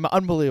there. It's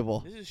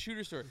unbelievable. This is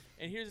Shooter Store.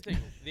 And here's the thing.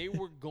 They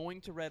were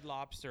going to Red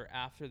Lobster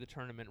after the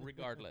tournament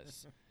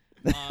regardless.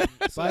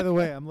 By the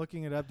way, I'm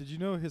looking it up. Did you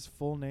know his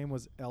full name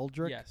was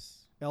Eldrick?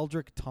 Yes.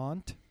 Eldrick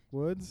Taunt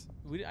Woods.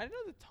 I didn't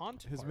know the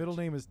taunt His part. middle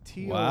name is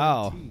T-O-N-T.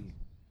 Wow.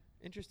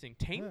 Interesting.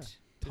 Taint?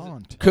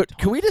 Taunt.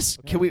 Can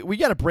we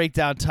got to break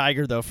down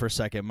Tiger though for a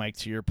second, Mike?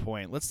 To your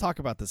point, let's talk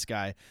about this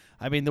guy.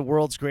 I mean, the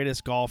world's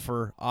greatest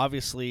golfer.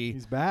 Obviously,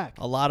 He's back.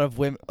 a lot of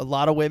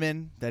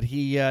women that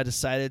he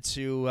decided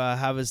to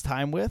have his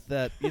time with.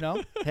 That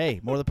hey,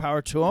 more the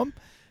power to him.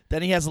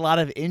 Then he has a lot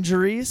of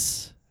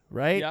injuries,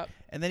 right? Yep.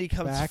 And then he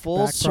comes Back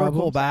full circle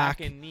problems. back.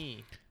 Back and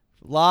knee.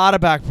 A lot of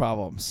back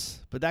problems,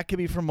 but that could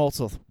be for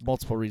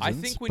multiple reasons. I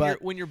think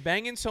when you're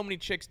banging so many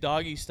chicks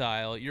doggy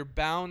style, you're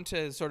bound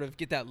to sort of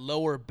get that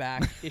lower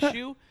back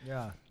issue.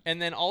 Yeah.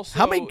 And then also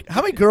how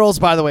many girls,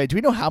 by the way? Do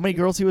we know how many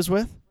girls he was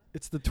with?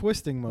 It's the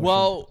twisting motion.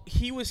 Well,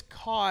 he was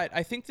caught.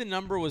 I think the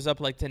number was up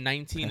like to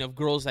 19 of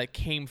girls that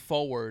came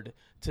forward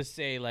to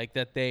say like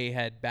that they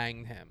had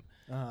banged him.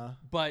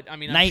 But I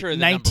mean, I'm sure the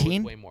number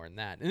 19? was way more than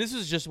that. And this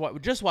was just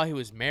while he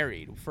was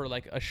married for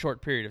like a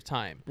short period of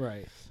time.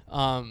 Right.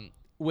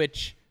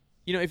 Which,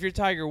 if you're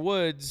Tiger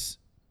Woods,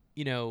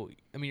 I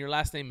mean, your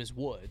last name is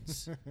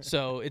Woods,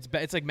 so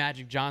it's like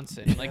Magic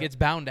Johnson. Like it's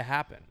bound to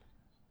happen.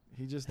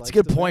 He just. That's a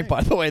good point,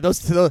 by the way.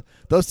 Those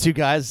two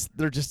guys,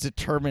 they're just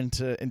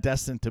determined and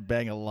destined to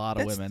bang a lot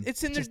of women.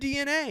 It's in their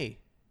DNA.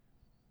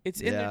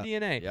 It's in their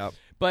DNA. Yep.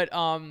 But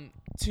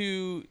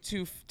to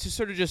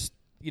sort of just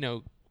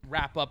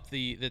wrap up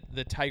the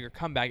Tiger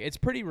comeback, it's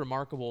pretty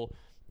remarkable.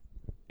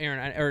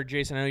 Aaron or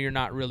Jason, I know you're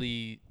not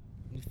really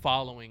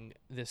following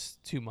this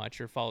too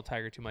much or follow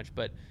Tiger too much,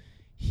 but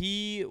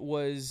he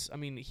was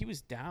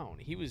down.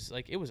 He was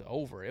like, it was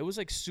over. It was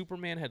like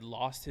Superman had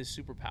lost his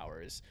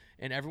superpowers,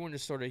 and everyone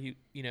just sort of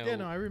Yeah,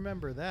 no, I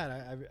remember that.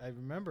 I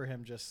remember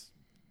him just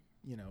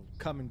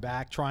coming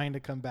back, trying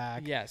to come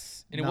back.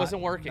 Yes, and it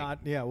wasn't working.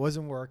 It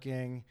wasn't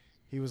working.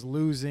 He was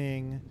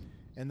losing.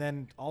 And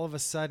then all of a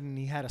sudden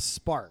he had a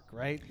spark,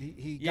 right?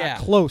 He got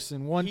close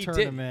in one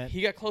tournament.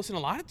 He got close in a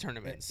lot of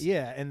tournaments.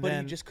 Yeah, but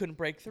then he just couldn't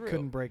break through.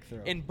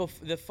 And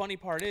the funny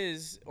part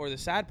is, or the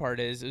sad part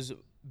is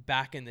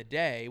back in the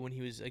day when he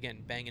was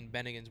again banging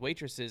Bennigan's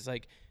waitresses,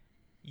 like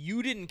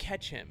you didn't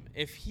catch him.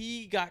 If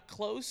he got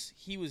close,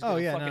 he was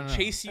gonna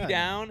chase you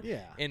down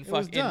and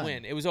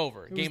win. It was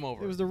over. Game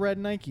over. It was the red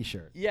Nike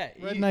shirt. Yeah,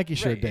 red Nike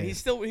shirt day. And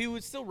he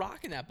was still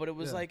rocking that, but it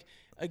was like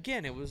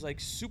again, it was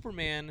like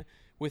Superman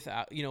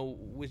without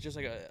with just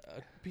like a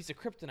piece of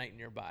kryptonite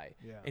nearby,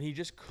 and he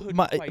just couldn't.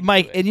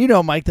 Mike,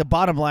 and Mike, the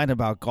bottom line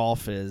about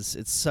golf is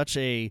it's such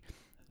an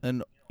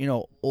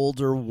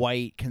older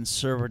white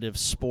conservative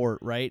sport,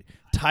 right?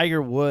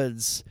 Tiger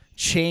Woods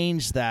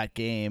changed that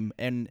game,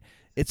 and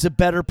it's a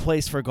better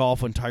place for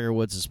golf when Tiger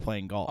Woods is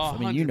playing golf. I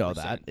mean, you know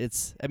that.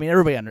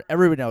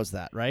 Everybody knows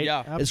that, right? Yeah,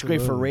 absolutely. It's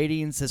great for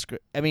ratings. It's great.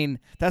 I mean,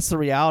 that's the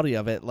reality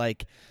of it.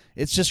 Like,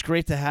 it's just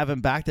great to have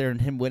him back there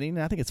and him winning.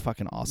 I think it's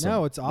fucking awesome.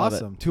 No, it's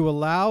awesome to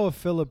allow a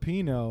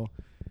Filipino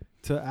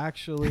to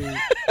actually,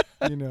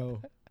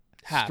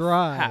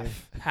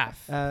 strive.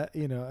 Half. As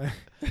an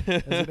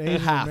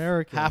Asian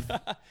American.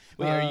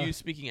 Wait, are you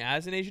speaking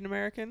as an Asian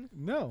American?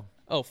 No.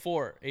 Oh,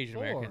 for Asian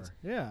Americans.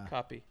 Yeah.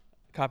 Copy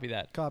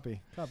that. Copy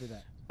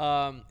that.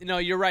 No,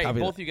 you're right. Copy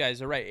Both that. you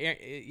guys are right.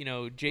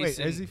 Jason. Wait,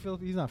 is he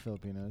Filipino? He's not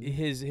Filipino.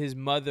 Is he? His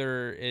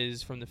mother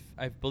is from the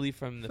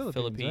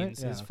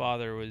Philippines. Right? His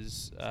father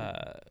was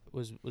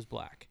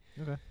black.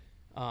 Okay.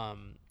 But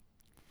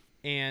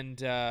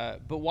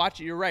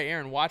you're right,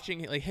 Aaron.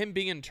 Watching like him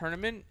being in a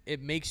tournament,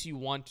 it makes you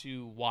want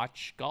to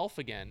watch golf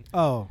again.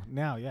 Oh,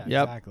 now, yeah,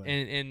 Yep.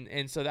 exactly.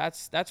 And so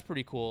that's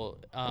pretty cool.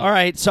 All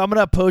right, so I'm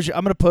gonna pose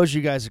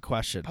you guys a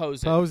question.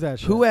 Pose that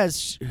shit.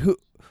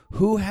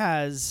 Who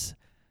has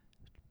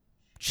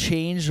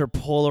changed or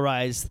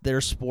polarized their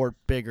sport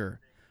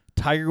bigger,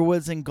 Tiger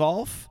Woods in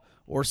golf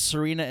or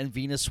Serena and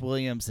Venus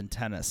Williams in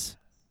tennis?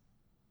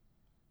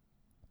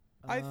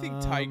 I think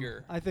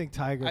Tiger. I think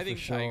Tiger. I think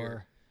for sure.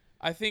 Tiger.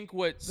 I think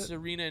what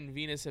Serena and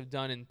Venus have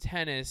done in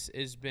tennis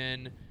has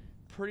been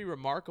pretty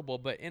remarkable,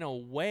 but in a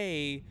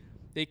way,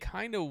 they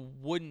kind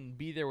of wouldn't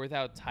be there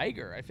without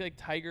Tiger. I feel like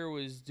Tiger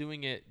was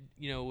doing it,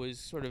 was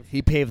sort of...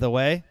 He paved the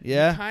way,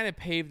 yeah? He kind of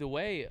paved the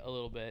way a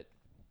little bit.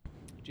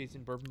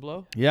 Jason bourbon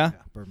blow? Yeah.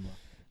 Bourbon blow.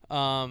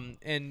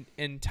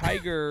 And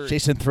Tiger...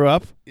 Jason threw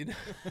up? Do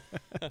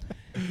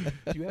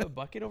you have a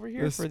bucket over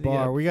here This for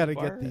bar, the we got to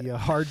bar? get the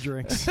hard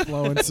drinks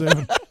flowing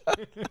soon.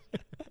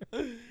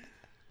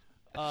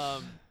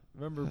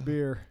 Remember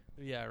beer.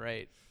 Yeah,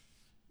 right.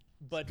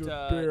 But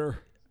Good beer.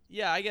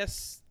 yeah, I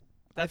guess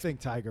I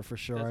think Tiger for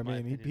sure. that's I my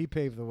mean, he opinion.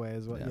 paved the way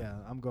as well. Yeah. Yeah,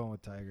 I'm going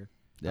with Tiger.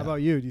 Yeah. How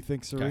about you? Do you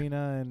think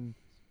Serena and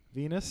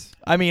Venus?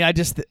 I mean, I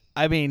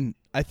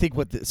think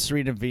what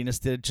Serena and Venus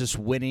did, just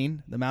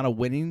winning, the amount of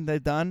winning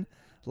they've done,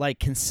 like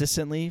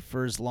consistently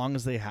for as long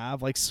as they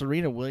have. Like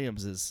Serena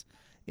Williams is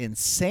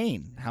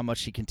insane how much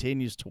she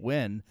continues to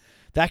win.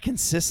 That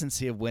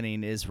consistency of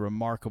winning is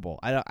remarkable.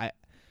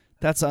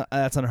 That's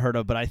unheard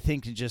of, but I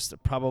think just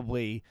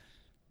probably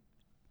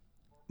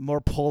more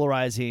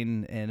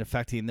polarizing and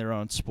affecting their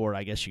own sport.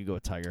 I guess you could go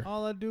with Tiger.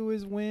 All I do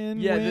is win,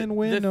 Yeah,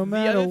 win, no the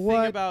matter other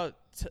what.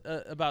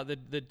 thing about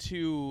the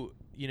two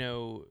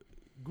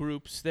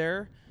groups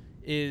there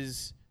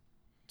is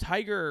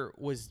Tiger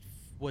was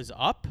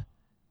up,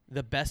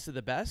 the best of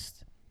the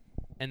best,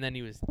 and then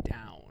he was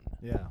down.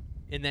 Yeah.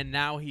 and then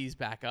now he's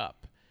back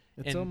up.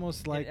 It's And- almost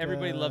and like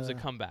everybody loves a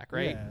comeback,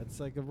 right? Yeah, it's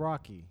like a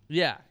Rocky.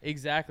 Yeah,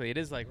 exactly. It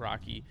is like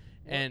Rocky,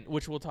 and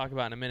which we'll talk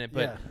about in a minute.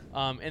 But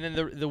and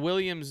then the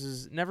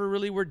Williamses never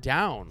really were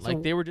down. So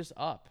Like they were just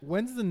up.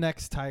 When's the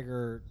next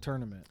Tiger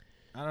tournament?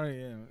 I don't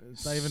know.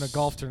 It's not even a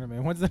golf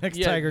tournament. When's the next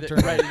Yeah, Tiger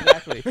tournament? right,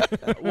 exactly.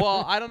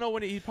 Well, I don't know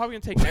when he's probably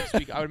gonna take next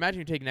week. I would imagine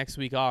he'd take next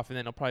week off, and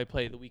then he'll probably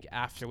play the week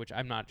after, which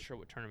I'm not sure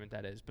what tournament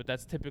that is. But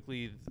that's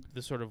typically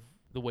the sort of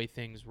the way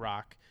things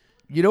rock.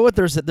 You know what?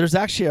 There's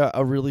actually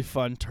a really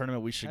fun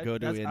tournament we should go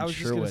to in I was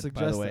just gonna Sherwood,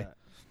 by the suggest way. that.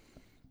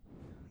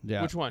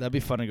 Yeah, Which one? That'd be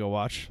fun to go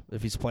watch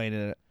if he's playing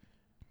in it.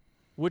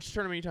 Which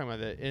tournament are you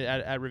talking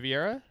about? At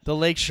Riviera? The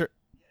Lake Sherwood.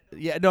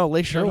 Yeah, no,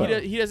 Lake No,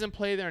 Sherwood. he doesn't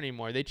play there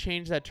anymore. They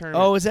changed that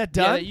tournament. Oh, is that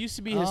done? Yeah, that used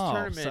to be his Oh,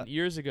 tournament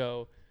years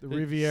ago. The The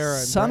Riviera.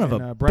 in son of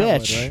a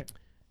Brentwood, bitch. right?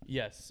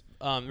 Yes,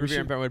 We Riviera should-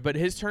 and Brentwood. But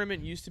his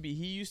tournament used to be.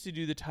 He used to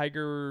do the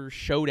Tiger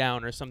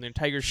Showdown or something.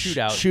 Tiger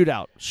Shootout.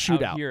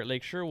 Shootout. Out here at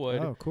Lake Sherwood.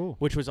 Oh, cool.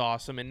 Which was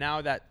awesome, and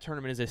now that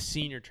tournament is a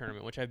senior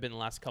tournament, which I've been the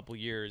last couple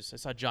years. I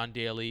saw John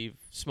Daly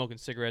smoking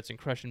cigarettes and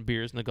crushing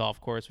beers in the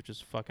golf course, which is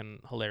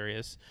fucking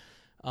hilarious.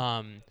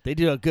 They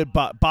do a good.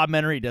 Bob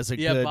Menery does a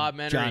Yeah, good. Bob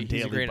Menery, John he's a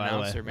Daly, great by the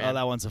way. announcer, man. Oh,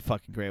 that one's a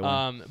fucking great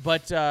one.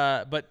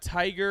 But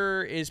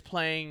Tiger is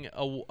playing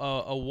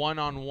a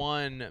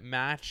one-on-one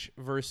match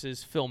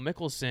versus Phil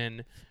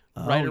Mickelson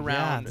right Oh, yeah,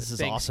 around this is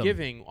awesome.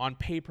 Thanksgiving on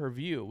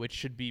pay-per-view, which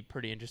should be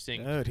pretty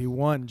interesting. Dude, he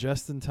won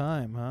just in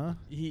time, huh?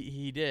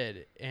 He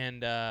did,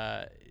 and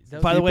that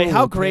was By the way, people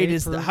how will great pay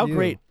is per how view.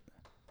 great?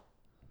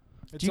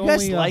 It's you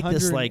guys only like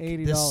this, like,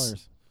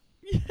 $180.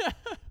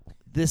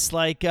 This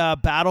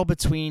battle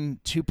between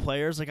two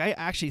players. Like I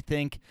actually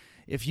think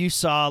if you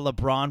saw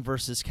LeBron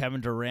versus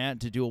Kevin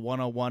Durant to do a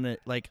 1-on-1,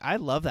 like I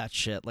love that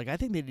shit. Like I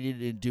think they need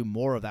to do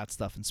more of that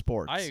stuff in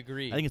sports. I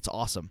agree. I think it's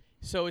awesome.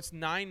 So it's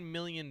 $9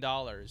 million.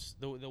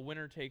 The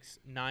winner takes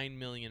 $9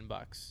 million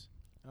bucks.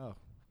 Oh,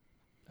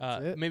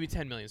 That's it? Maybe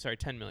 10 million. Sorry,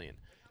 10 million.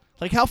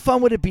 Like how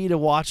fun would it be to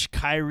watch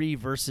Kyrie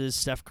versus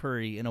Steph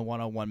Curry in a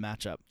 1-on-1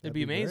 matchup? It'd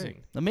be be great.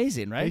 amazing.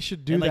 Amazing, right? they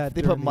should do And, like, that.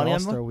 They during put money the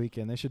on All-Star them.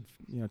 weekend. They should,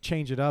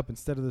 change it up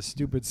instead of the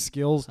stupid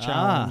skills Ah.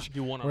 challenge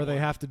Do one where they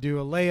have to do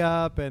a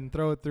layup and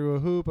throw it through a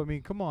hoop. I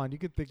mean, come on, you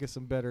could think of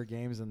some better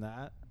games than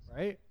that,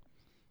 right?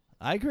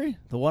 I agree.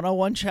 The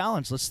 1-on-1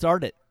 challenge. Let's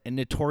start it. And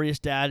Notorious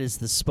Dad is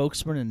the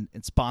spokesman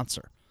and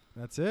sponsor.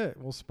 That's it.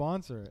 We'll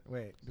sponsor it.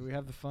 Wait, do we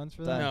have the funds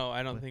for that? No,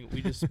 I don't think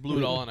we just blew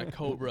it all on a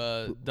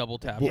Cobra double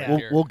tap. We'll, right we'll,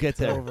 here. we'll get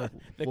there. over.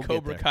 The we'll get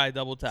Cobra there. Kai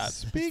double tap.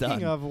 Speaking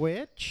done. of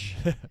which,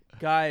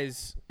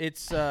 Guys,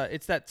 it's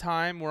that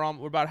time. We're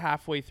about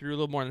halfway through, a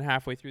little more than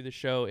halfway through the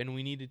show, and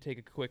we need to take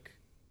a quick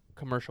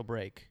commercial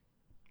break.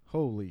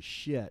 holy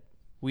shit.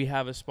 We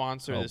have a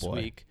sponsor Oh, this boy.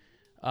 week.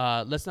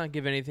 Let's not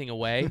give anything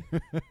away,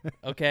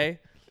 okay?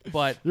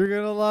 But You're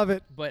going to love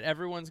it.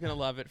 everyone's gonna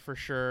love it for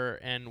sure,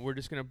 and we're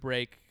just gonna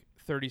break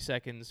 30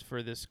 seconds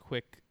for this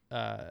quick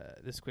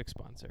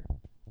sponsor.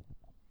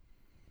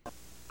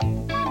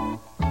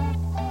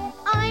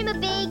 I'm a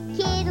big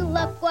kid,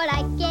 look what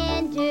I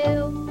can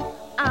do.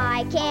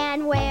 I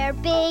can wear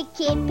big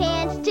kid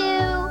pants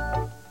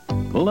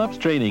too. Pull-ups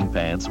training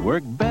pants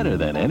work better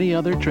than any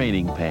other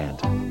training pant.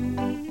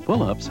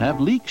 Pull-ups have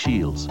leak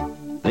shields.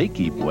 They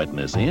keep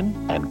wetness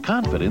in and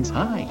confidence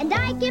high. And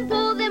I can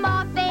pull them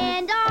off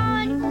and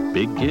on.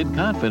 Big kid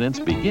confidence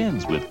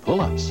begins with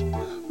pull-ups.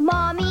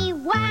 Mommy,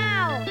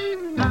 wow,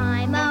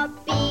 I'm a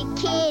big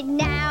kid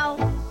now.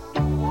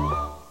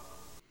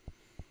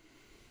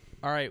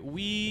 All right,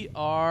 we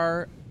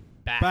are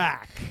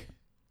Back.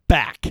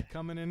 Back.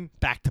 Coming in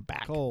Back to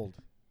back. cold.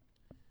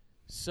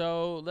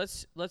 So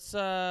let's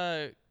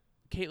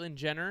Caitlyn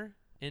Jenner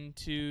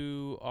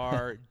into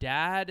our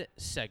dad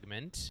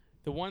segment.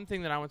 The one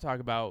thing that I want to talk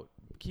about,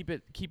 keep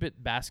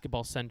it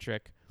basketball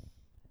centric.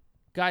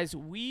 Guys,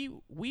 we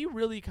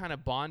really kind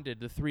of bonded,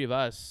 the three of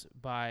us,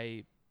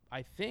 by,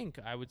 I think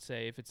I would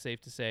say, if it's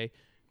safe to say,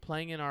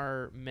 playing in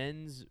our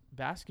men's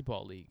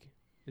basketball league.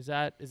 Is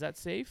that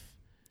safe?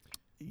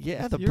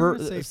 Yeah, the You're in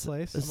bur- a safe is,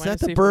 place. is Am I in that a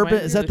the safe- bourbon? am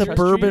I Is in that the the trust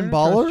tree bourbon here?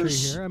 Trust tree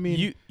ballers? here. I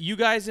mean, You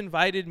guys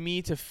invited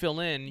me to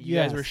fill in. You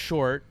guys Yes. were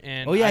short,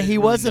 and Oh yeah, I he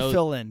didn't was really the know-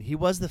 fill-in. He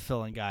was the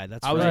fill-in guy.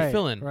 That's I was right. a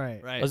fill-in.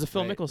 Right. Right. I was a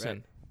Phil right,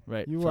 Mickelson.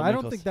 Right. You Phil were, I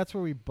don't Mickelson. think that's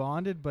where we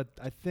bonded, but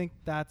I think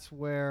that's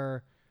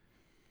where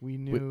we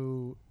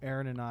knew,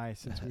 Aaron and I,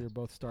 since we were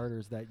both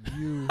starters, that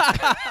you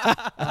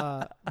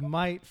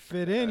might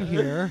fit in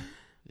here.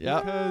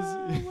 Yep. Because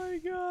Oh my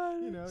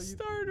God! you know,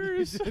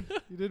 starters.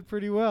 you did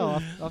pretty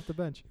well off the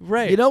bench.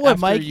 Right. You know what,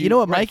 after Mike- you know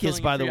what Mike filling is,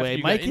 in by for the you way? after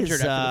you Mike got injured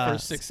is, after the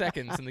first 6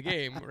 seconds in the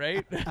game,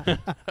 right?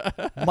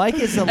 Mike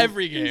is a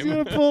Every He's game.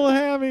 gonna pull a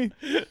hammy.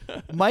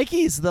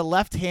 Mikey's the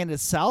left-handed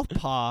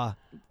southpaw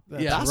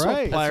That's Yeah. basketball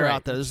right. player That's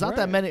out there. There's That's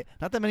not right.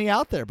 that many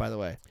out there, by the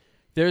way.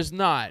 There's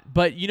not,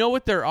 but you know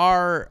what? There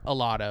are a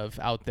lot of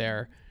out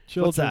there.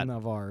 Children that?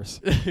 of ours.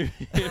 Maybe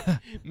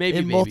In babies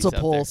out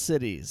multiple there.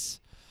 cities.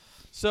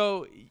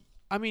 So,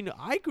 I mean,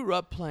 I grew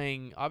up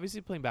playing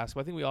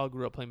basketball. I think we all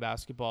grew up playing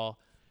basketball.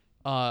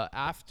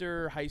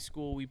 After high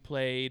school, we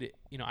played.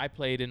 I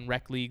played in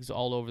rec leagues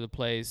all over the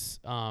place.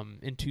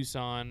 In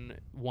Tucson,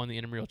 won the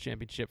intramural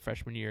championship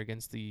freshman year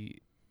against the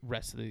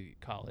rest of the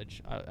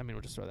college. I mean,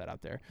 we'll just throw that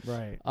out there.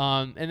 Right.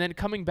 And then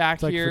coming back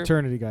It's like here,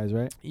 fraternity guys,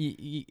 right?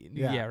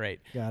 yeah, right.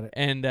 Got it.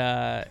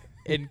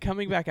 And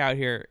coming back out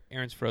here,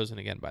 Aaron's frozen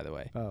again. By the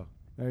way, Oh,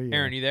 there you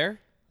Aaron, go. you there?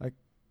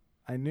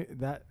 I knew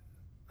that.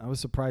 I was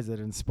surprised that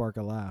didn't spark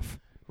a laugh.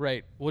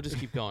 Right. We'll just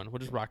keep going. We'll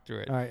just rock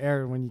through it. All right,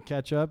 Aaron, when you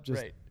catch up,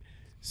 just Right.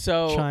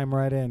 So chime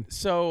right in.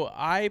 So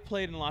I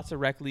played in lots of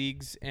rec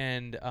leagues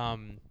and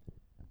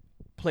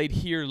played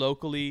here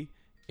locally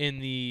in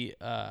the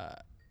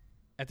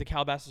at the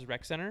Calabasas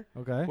Rec Center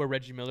Okay. where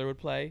Reggie Miller would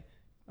play.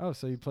 Oh,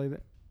 so you played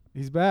that?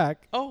 He's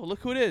back. Oh, look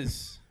who it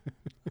is!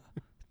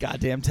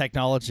 Goddamn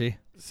technology.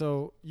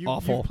 So you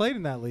Awful. played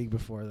in that league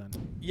before then?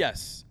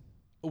 Yes.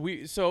 It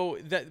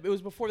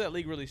was before that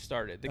league really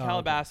started. The Oh, okay.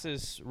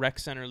 Calabasas Rec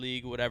Center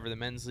League, whatever, the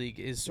men's league,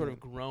 is sort of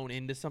grown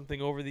into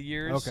something over the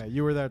years. Okay,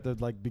 you were there at the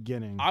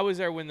beginning. I was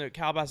there when the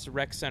Calabasas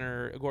Rec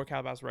Center, Agora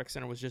Calabasas Rec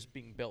Center, was just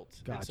being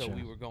built. And so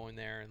Gotcha. we were going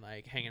there and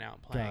hanging out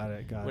and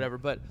playing. Got it. Whatever.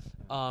 But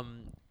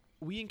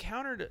we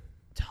encountered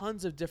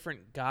tons of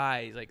different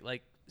guys,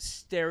 like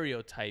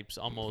stereotypes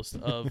almost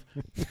of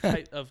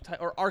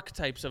or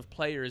archetypes of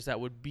players that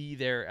would be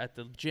there at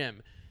the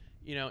gym.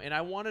 And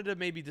I wanted to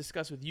maybe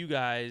discuss with you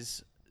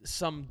guys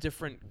some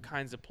different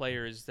kinds of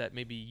players that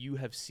maybe you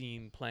have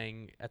seen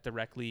playing at the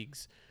rec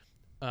leagues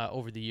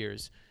over the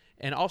years.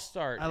 And I'll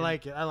start. I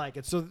like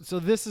it. So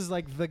this is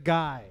like the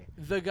guy.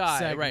 The guy,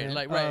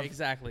 segment right,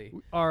 exactly.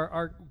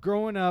 Our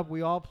growing up,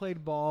 we all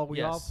played ball.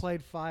 We all Yes.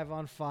 played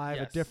 5-on-5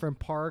 Yes. at different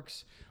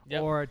parks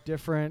Yep. or at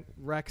different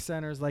rec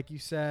centers, like you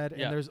said. Yep.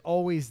 And there's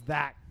always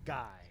that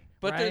guy.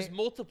 But right? there's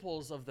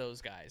multiples of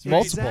those guys. Yeah,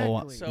 Right?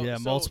 Multiple. exactly. Yeah,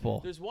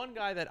 multiple. There's one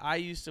guy that I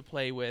used to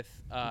play with.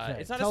 Okay,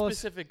 It's not tell a us-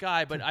 specific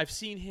guy, but I've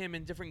seen him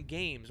in different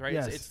games, right?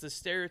 Yes. It's the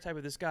stereotype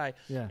of this guy.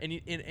 Yeah.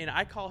 And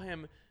I call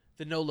him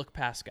the no-look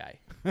pass guy.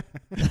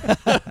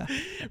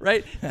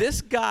 Right?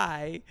 This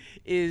guy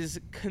is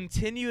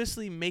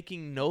continuously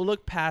making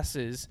no-look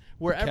passes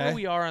wherever Okay.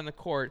 we are on the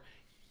court.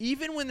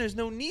 Even when there's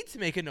no need to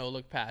make a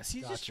no-look pass.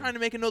 He's just trying to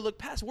make a no-look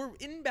pass. We're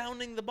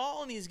inbounding the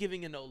ball, and he's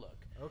giving a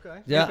no-look.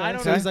 Okay. Yeah, Okay. I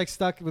don't So know. he's like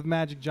stuck with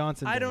Magic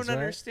Johnson. I don't days, right?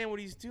 understand what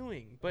he's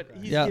doing, but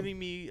he's Yeah. giving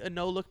me a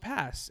no-look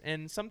pass.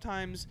 And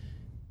sometimes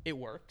it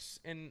works,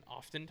 and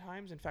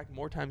oftentimes, in fact,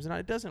 more times than not,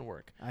 it doesn't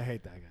work. I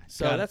hate that guy.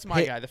 So Got it. that's my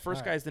Hey, guy. The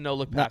first all guy is the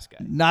no-look Not, pass guy.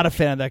 not a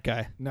fan of that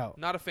guy. No.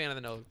 Not a fan of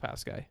the no-look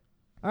pass guy.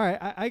 All right,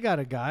 I got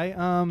a guy.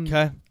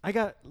 Okay. I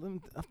got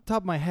off the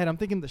top of my head. I'm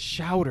thinking the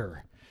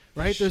shouter.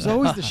 Right? There's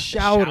always the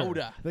shouter.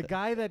 Shouter. The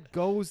guy that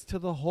goes to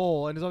the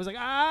hole and is always like,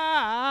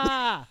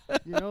 like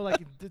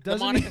The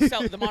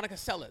doesn't Monica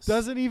Seles.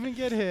 doesn't even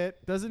get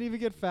hit, doesn't even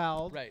get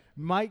fouled. Right.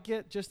 Might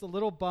get just a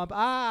little bump.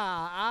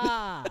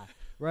 Right?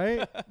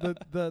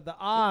 The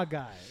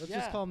guy. Let's Yeah.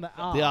 just call him the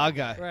The odd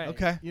guy. Right.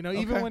 Okay. Even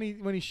Okay.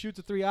 when he shoots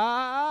a three, you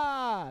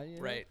know?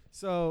 Right.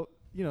 So,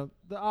 the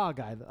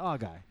guy.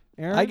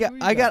 Aaron, I who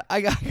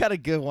you got a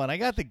good one. I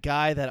got the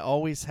guy that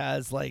always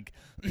has like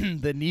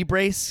the knee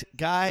brace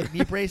The on knee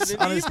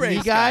his brace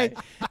knee guy, guy.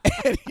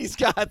 and he's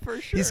got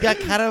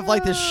kind of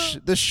like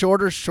the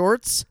shorter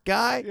shorts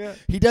guy. Yeah.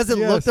 He doesn't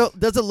Yes.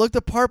 look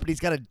the part, but he's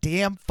got a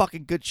damn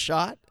fucking good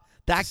shot.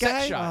 That Set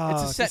guy. shot. It's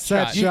Oh, a it's set a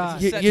set shot. shot.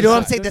 It's a set You know what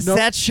I'm shot. saying? The Nope.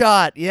 set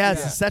shot. Yeah, Yeah.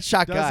 it's a set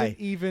shot doesn't guy.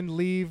 even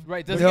leave.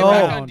 Right. the Doesn't No. get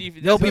back on ground.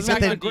 defense. No, Doesn't because get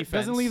back then- on defense.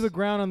 Doesn't leave the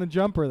ground on the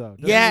jumper though.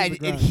 Doesn't Yeah, leave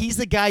and, the and ground. he's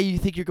the guy you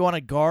think you're going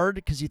to guard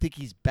because you think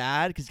he's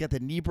bad because he's got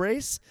the knee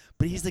brace,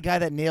 but he's the guy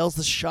that nails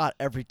the shot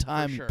every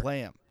time sure. you play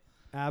him.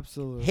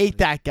 Absolutely Hate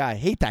that guy.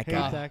 Hate that Hate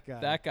guy. that guy.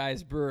 That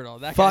guy's brutal.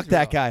 Fuck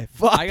that guy.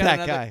 Fuck I got that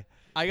another- guy.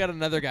 I got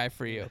another guy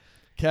for you.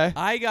 Okay.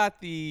 I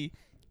got the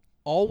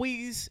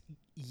always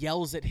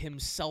yells at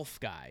himself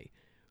guy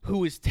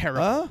who is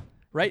terrible. Huh?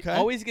 Right? Okay.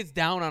 Always gets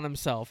down on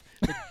himself.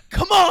 Like,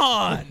 come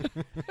on!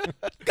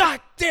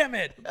 God damn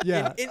it!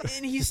 Yeah.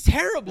 And he's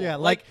terrible. Yeah,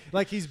 like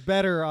he's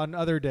better on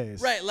other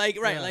days. Right,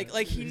 Yeah.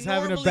 like he He's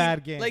normally having a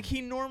bad game. like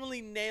he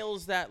normally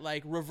nails that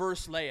like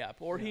reverse layup,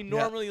 or he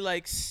normally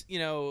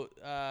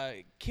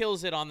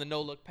kills it on the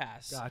no look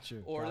pass, Got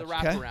you, or the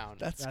got Okay. wraparound.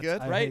 That's That's-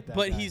 good. I right, hate that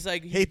but guy. he's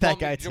like Hate that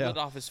bumping, guy, dribbled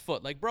too. it off his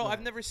foot. Like, bro, Right.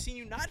 I've never seen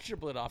you not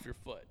dribble it off your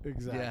foot.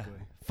 Exactly. Yeah.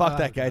 Fuck Oh,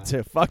 that guy God.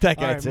 too. Fuck that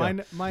All guy right,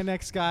 too. my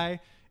next guy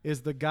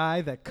is the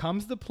guy that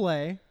comes to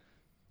play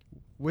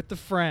with the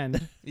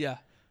friend Yeah,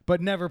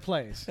 but never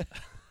plays.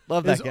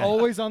 Love Is that guy.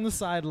 always on the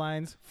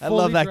sidelines, I fully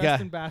love that dressed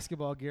guy. in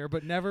basketball gear,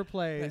 but never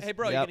plays. hey,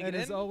 bro, Yep. you And gonna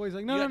get is in? always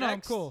like, You no, got I'm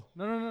next? cool.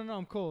 No,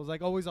 I'm cool. It's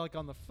like always like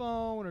on the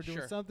phone or doing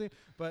Sure. something,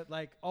 but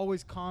like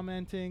always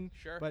commenting,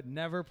 Sure. but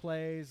never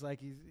plays.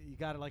 Like he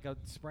got like a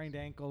sprained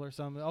ankle or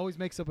something. Always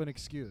makes up an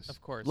excuse.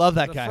 Of course. Love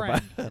that The guy.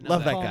 friend. bud. No,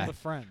 Love that Call him guy. the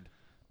friend.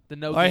 The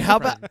no. All right, game how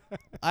friend.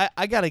 about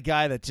I got a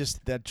guy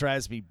that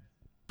drives me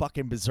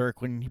fucking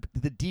berserk when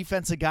the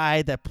defensive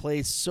guy that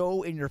plays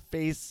so in your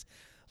face,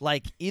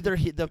 Like either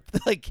he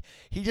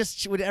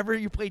just whenever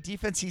you play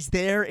defense, he's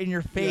there in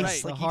your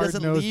face. Right. Like The he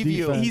doesn't hard-nosed leave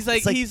you.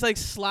 defense. He's like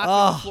slapping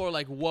Ugh. the floor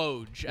like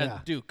Woj Yeah.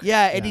 at Duke.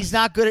 Yeah, and Yeah. he's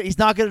not good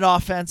at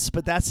offense,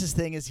 but that's his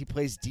thing is he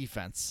plays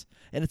defense.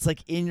 And it's like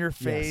in your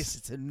face. Yes.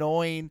 It's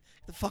annoying.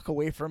 Get the fuck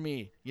away from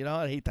me. You know,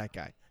 I hate that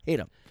guy. Hate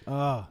him.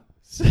 Oh,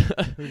 who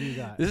do you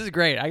got? This is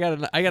great. I got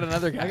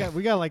another guy.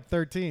 We got like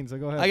 13, so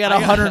go ahead. I got I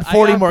got-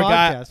 140 I got more podcast.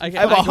 guys. We I can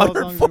have go as long as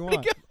you 140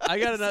 want. guys. I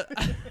got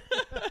another.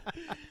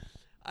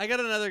 I got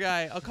another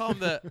guy. I'll call him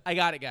the I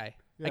got it guy.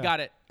 Yeah. I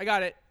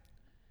got it.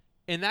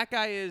 And that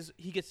guy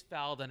he gets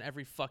fouled on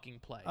every fucking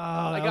play. Oh,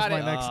 I that got was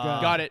it. my next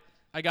guy. Got it.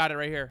 I got it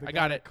right here. The I guy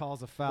got that it.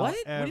 calls a foul. What?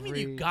 What do you mean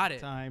you every got it?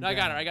 time No, I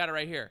got it. down. I got it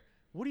right here.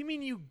 What do you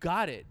mean you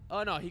got it?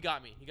 Oh no, he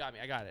got me. I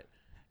got it.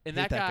 And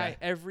Hate that that guy guy.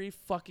 every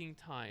fucking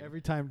time.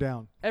 Every time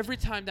down. Every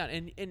time down.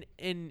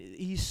 And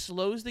he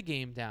slows the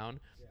game down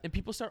and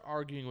people start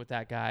arguing with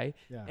that guy.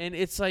 Yeah. And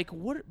it's like,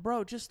 what,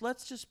 bro?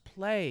 Let's just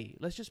play.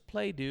 Let's just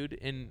play, dude.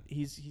 And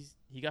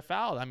he got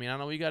fouled. I mean, I don't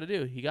know what you got to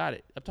do. He got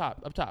it up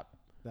top.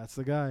 That's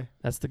the guy.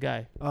 That's the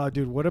guy.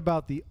 Dude, what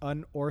about the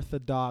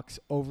unorthodox,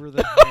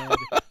 over-the-head,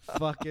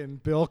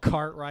 fucking Bill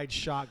Cartwright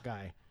shot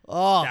guy?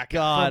 Oh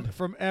God.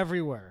 From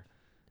everywhere.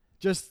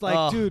 Just like,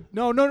 Oh. dude,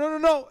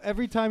 no.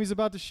 Every time he's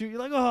about to shoot, you're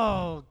like,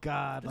 oh,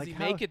 God. Does like he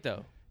how- make it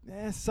though?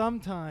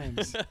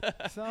 Sometimes.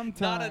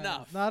 Not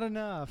enough. Not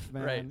enough,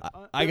 man. Right.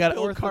 I got-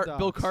 Unorthodox.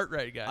 Bill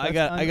Cartwright guy. I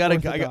got a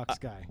unorthodox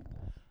guy.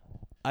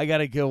 I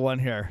got a good one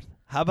here.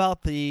 How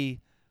about the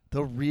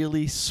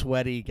really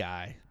sweaty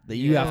guy that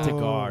you have to Oh,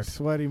 guard?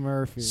 Sweaty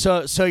Murphy.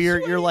 So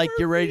you're like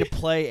you're ready to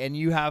play and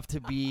you have to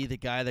be the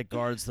guy that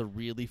guards the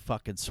really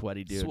fucking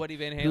sweaty dude. Sweaty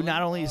Van Who Halen.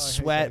 not only Oh, I hate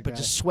sweat that but guy.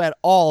 just sweat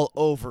all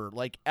over,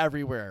 like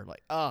everywhere.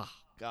 Like, oh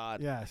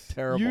God. Yes.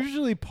 Terrible.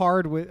 Usually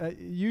paired with.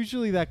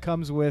 Usually that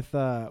comes with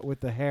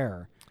the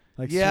hair,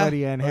 like Yeah.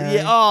 sweaty and hairy.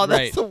 Yeah. Oh, that's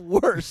Right. the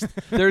worst.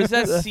 There's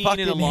that The scene in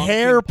fucking Along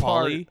hair Came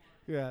Polly.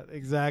 Yeah,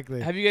 exactly.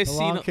 Have you guys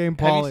Along seen? Came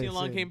Have you Polly seen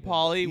Along scene. Came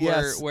Polly,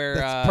 Yes, where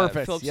that's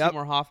perfect. Philip Yep.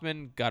 Seymour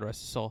Hoffman, God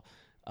rest his soul,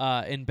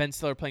 and Ben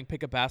Stiller playing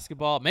pickup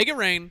basketball, make it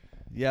rain,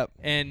 Yep.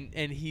 and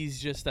he's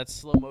just that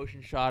slow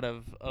motion shot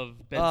of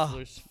Ben Ugh.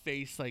 Stiller's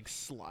face like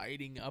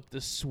sliding up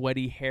the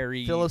sweaty,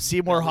 hairy. Philip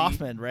Seymour belly.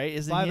 Hoffman, right?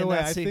 Isn't By he the in way,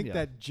 that I scene? think Yeah.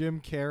 that Jim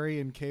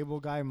Carrey and Cable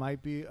Guy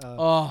might be a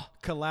Oh,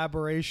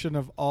 collaboration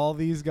of all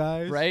these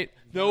guys. right?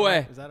 Is No that way.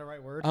 right? Is that a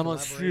right word? I'm on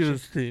Collaboration?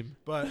 Steelers team.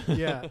 But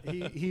yeah,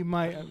 he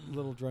might. I'm a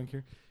little drunk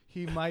here.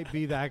 He might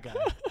be that guy.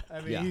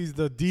 I mean, Yeah. he's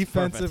the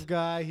defensive perfect.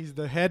 guy. He's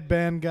the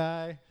headband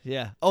guy.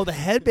 Yeah. Oh, the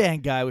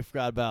headband guy we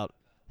forgot about.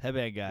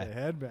 Headband guy. The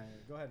headband.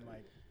 Go ahead,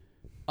 Mike.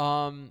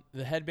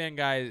 The headband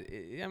guy.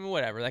 I mean,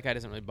 whatever. That guy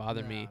doesn't really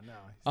bother me. No,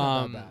 he's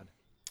not Um, that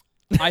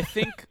bad.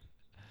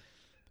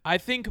 I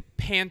think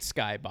pants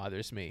guy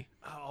bothers me.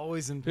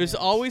 Always in. There's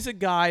pants. always a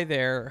guy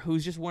there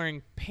who's just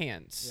wearing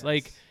pants,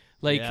 Yes.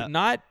 like Yeah.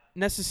 not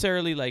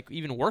necessarily like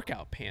even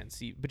workout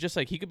pants, but just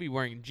like he could be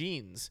wearing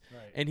jeans,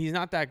 Right. and he's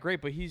not that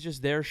great, but he's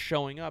just there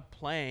showing up,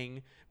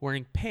 playing,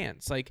 wearing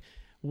pants. Like,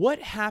 what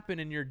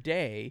happened in your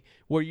day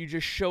where you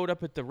just showed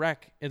up at the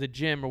rec at the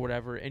gym or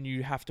whatever, and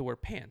you have to wear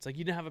pants? Like,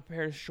 you didn't have a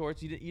pair of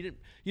shorts. You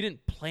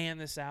didn't plan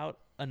this out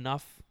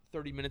enough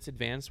 30 minutes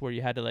advance where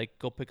you had to like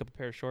go pick up a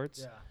pair of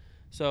shorts. Yeah.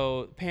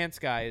 So pants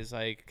guy is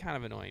like kind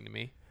of annoying to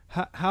me.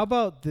 How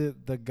about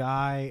the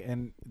guy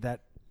and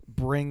that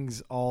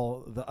brings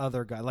all the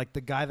other guy, like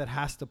the guy that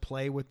has to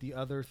play with the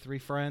other three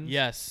friends?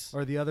 Yes.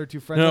 Or the other two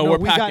friends? No, No, we're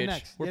we got packaged.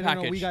 next. We're Yeah,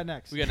 packaged. No, we got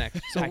next. We got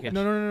next. So Package.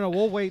 no.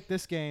 We'll wait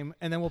this game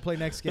and then we'll play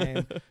next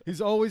game. He's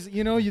always,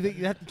 you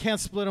can't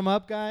split him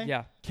up, guy.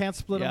 Yeah. Can't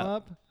split him Yeah.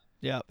 up.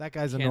 Yeah. That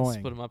guy's Can't annoying.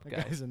 split him up, that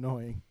guy. guy's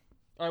annoying.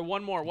 All right,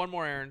 one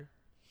more, Aaron.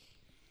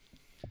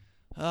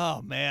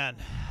 Oh man,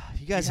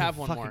 you guys have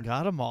one fucking more.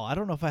 got them all. I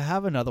don't know if I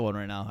have another one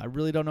right now. I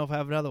really don't know if I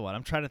have another one.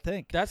 I'm trying to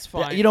think. That's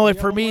Yeah, fine. you know what?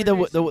 You For have me, one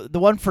more, the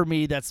one for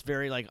me that's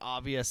very like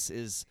obvious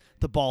is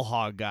the ball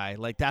hog guy.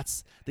 Like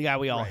that's the guy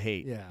we all Right,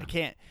 hate. yeah. I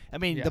can't. I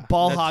mean, Yeah, the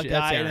ball that's- hog that's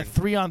guy and a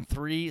Aaron.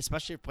 3-on-3,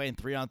 especially if playing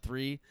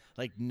 3-on-3,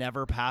 like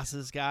never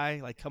passes guy.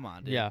 Like, come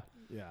on, dude. Yeah.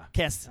 Yeah.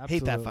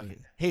 Hate that Absolutely.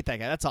 hate that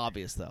guy. That's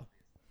obvious though.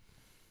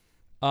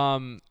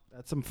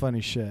 That's some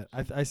funny shit.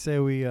 I say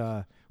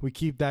we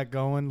keep that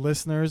going,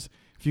 listeners.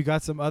 If you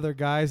got some other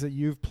guys that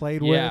you've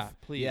played Yeah,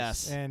 with please.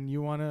 Yes. and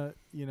you want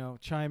to,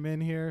 chime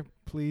in here,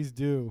 please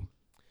do.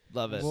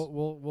 Love it.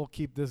 We'll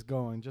keep this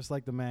going, just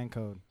like the man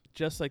code.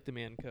 Just like the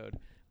man code.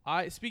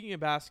 Speaking of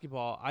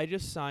basketball, I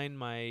just signed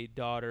my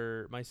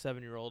daughter, my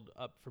 7-year-old,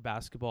 up for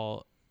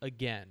basketball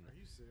again. Are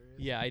you serious?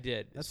 Yeah, I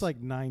did. That's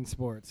like 9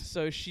 sports.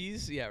 So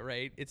she's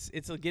right. It's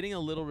getting a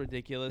little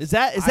ridiculous. Is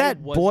that I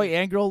boy wasn't-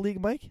 and girl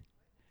league, Mike?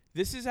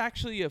 This is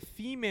actually a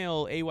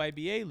female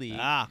AYBA league.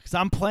 Because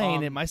I'm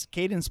playing it. Um, My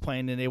Caden's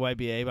playing in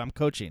AYBA, but I'm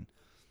coaching.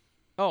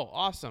 Oh,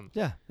 awesome.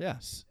 Yeah.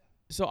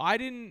 So I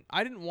didn't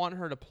want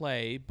her to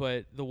play,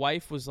 but the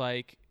wife was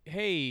like,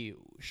 "Hey,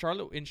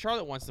 Charlotte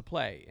wants to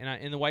play,"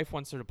 and the wife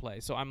wants her to play.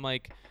 So I'm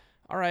like,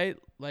 "All right,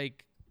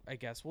 like I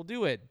guess we'll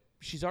do it."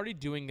 She's already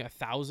doing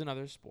 1,000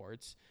 other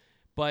sports,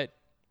 but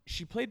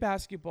she played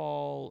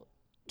basketball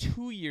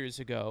 2 years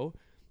ago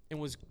and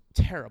was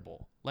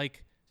terrible.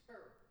 Like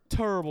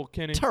terrible,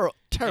 Kenny.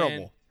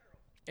 Terrible.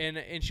 And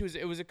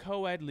it was a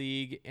co-ed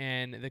league,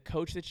 and the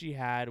coach that she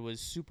had was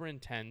super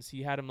intense.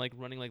 He had him like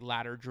running like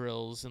ladder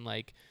drills and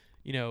like,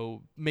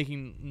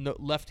 making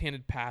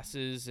left-handed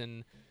passes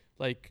and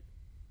like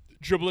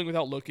dribbling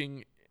without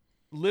looking.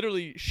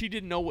 Literally, she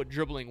didn't know what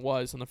dribbling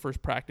was on the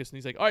first practice, and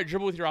he's like, "All right,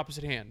 dribble with your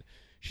opposite hand."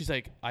 She's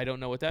like, "I don't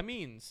know what that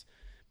means."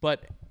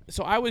 But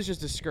so I was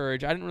just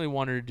discouraged. I didn't really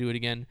want her to do it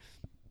again.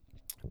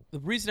 The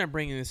reason I'm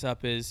bringing this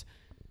up is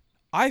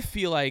I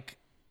feel like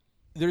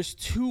there's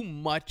too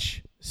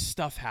much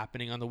stuff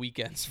happening on the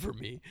weekends for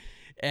me,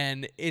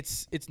 and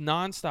it's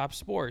nonstop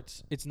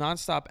sports, it's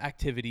nonstop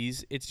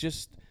activities. It's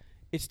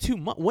too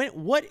much.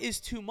 What is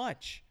too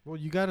much? Well,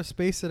 you got to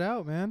space it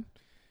out, man.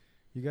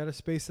 You got to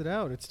space it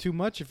out. It's too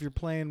much if you're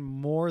playing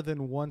more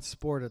than one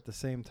sport at the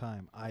same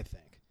time, I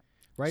think.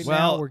 Right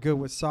now, we're good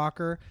with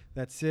soccer.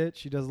 That's it.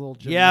 She does a little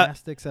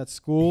gymnastics at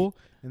school,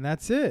 and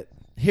that's it.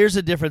 Here's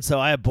the difference, though.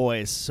 I have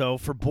boys. So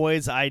for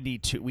boys,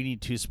 we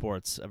need 2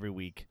 sports every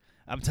week.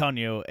 I'm telling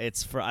you,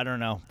 I don't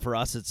know. For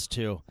us, it's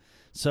 2.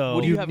 So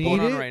what do you have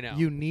going on right now?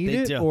 You need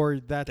it, or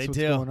that's what's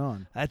going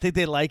on? I think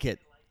they like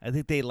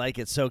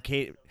it. So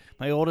Kate,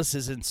 my oldest,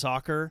 is in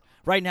soccer.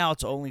 Right now,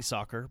 it's only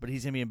soccer, but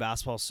he's going to be in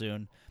basketball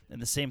soon.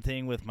 And the same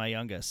thing with my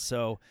youngest.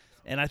 So,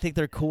 and I think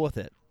they're cool with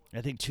it.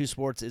 I think 2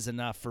 sports is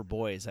enough for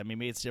boys. I mean,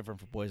 maybe it's different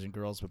for boys and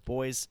girls, but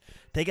boys,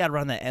 they got to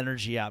run that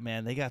energy out,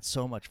 man. They got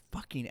so much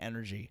fucking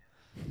energy.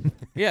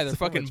 Yeah, their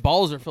fucking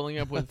balls are filling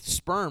up with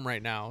sperm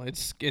right now.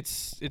 It's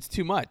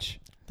too much.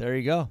 There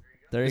you go.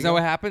 Is that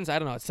what happens? I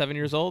don't know. At 7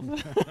 years old?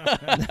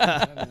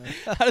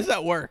 How does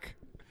that work?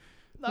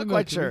 Not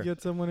quite Can sure. we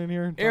get someone in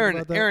here and talk Aaron,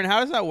 about that? Aaron,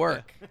 how does that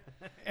work?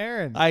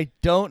 Aaron. I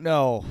don't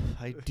know.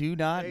 I do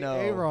not know.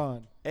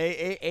 Aaron.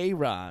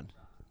 Aaron.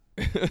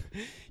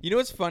 You know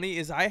what's funny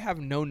is I have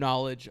no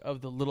knowledge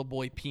of the little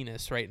boy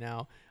penis right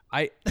now.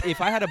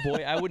 If I had a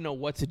boy, I wouldn't know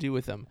what to do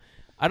with him.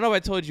 I don't know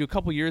if I told you a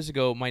couple years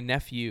ago, my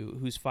nephew,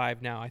 who's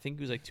 5 now, I think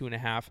he was like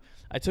 2.5.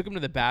 I took him to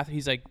the bathroom.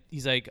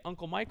 He's like,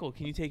 Uncle Michael,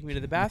 can you take me to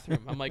the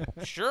bathroom? I'm like,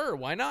 sure,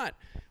 why not?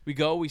 We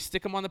go, we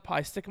stick him on the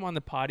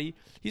potty.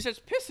 He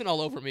starts pissing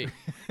all over me.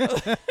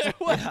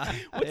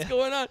 What's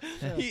going on?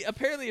 Yeah. He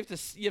apparently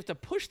you have to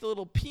push the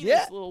little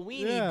penis, little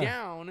weenie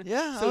down.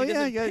 Yeah. So he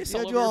doesn't piss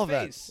all over your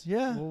face.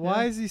 Yeah. Well,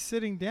 why is he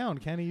sitting down?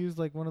 Can't he use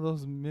like one of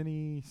those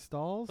mini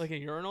stalls? Like a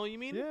urinal, you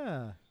mean?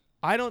 Yeah.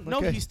 I don't know.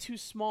 Okay. He's too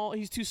small.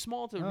 He's too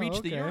small to reach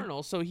the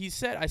urinal. So I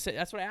said,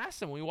 that's what I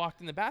asked him when we walked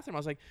in the bathroom. I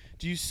was like,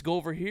 do you go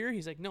over here?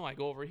 He's like, no, I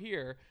go over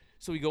here.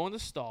 So we go in the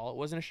stall. It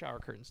wasn't a shower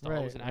curtain stall.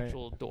 It was an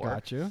actual door.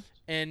 Gotcha.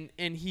 And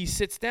he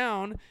sits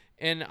down,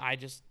 and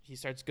he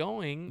starts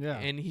going,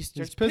 and he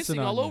starts pissing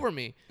pissing all on you. over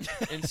me.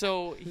 And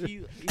so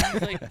he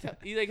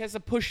has to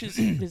push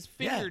his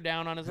finger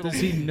down on his little. Does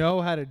he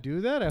know how to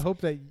do that? I hope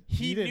that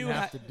he didn't knew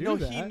have to do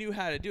that. he knew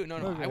how to do it. No,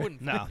 Okay. I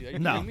wouldn't. No, do that. Are you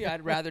no. kidding me?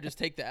 I'd rather just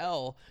take the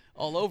L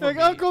all over Like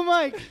me.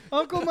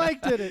 Uncle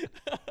Mike did it.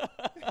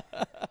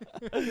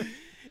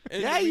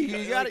 And Yeah, we you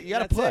go- got to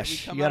that's it. We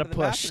push. come You out got of to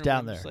the push bathroom down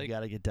and there. it's like- You got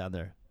to get down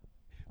there.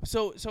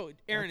 So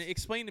Aaron,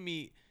 explain to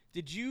me.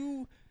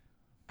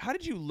 How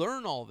did you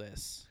learn all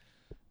this?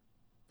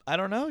 I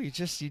don't know. You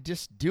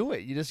just do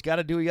it. You just got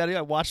to do what you got to do.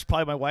 I watched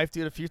probably my wife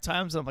do it a few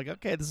times, and I'm like,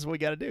 okay, this is what you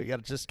got to do. You got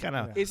to just kind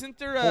of. Isn't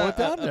there Pull it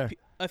down there.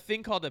 a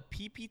thing called a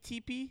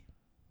PPTP?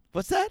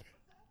 What's that?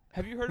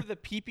 Have you heard of the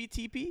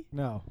PPTP?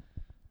 No,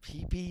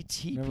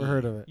 PPTP. never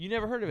heard of it. You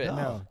never heard of it?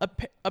 No.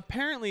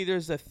 Apparently,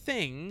 there's a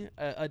thing,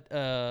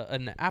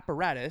 an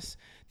apparatus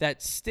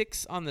that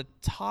sticks on the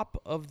top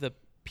of the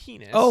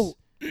penis. Oh,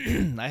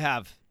 I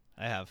have.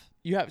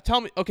 You have.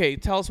 Tell me. Okay,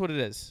 tell us what it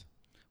is.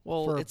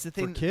 Well, it's the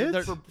for thing. kids?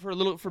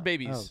 they're- For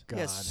babies. Oh God.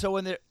 Yes. So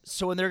when they're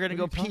gonna What are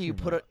go you pee, you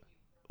talking put about? it.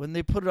 When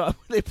they put it on,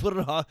 when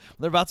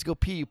they're about to go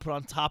pee, you put it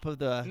on top of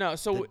the. No,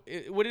 so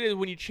what it is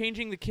when you're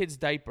changing the kid's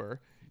diaper?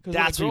 Because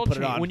That's when you put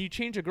it on. When you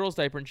change a girl's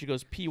diaper and she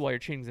goes pee while you're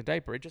changing the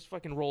diaper, it just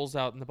fucking rolls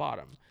out in the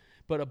bottom.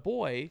 But a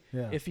boy,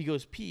 Yeah. if he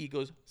goes pee, he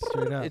goes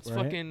Straight up, It's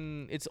right?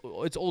 fucking. It's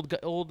old.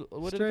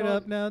 What Straight is it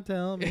up called? now,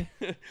 tell me.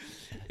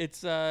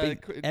 It's and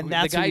the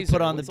that's what you geyser.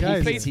 put on the It's Old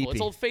PPTP. Faithful.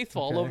 It's Old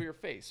Faithful all Okay. over your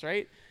face,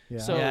 right? Yeah.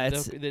 So Yeah,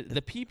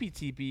 the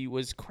PPTP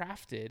was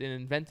crafted and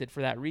invented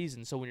for that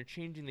reason. So when you're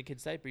changing the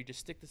kid's diaper, you just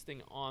stick this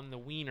thing on the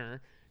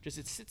wiener. Just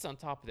it sits on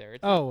top of there.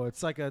 It's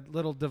It's like a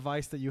little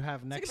device that you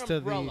have like next an to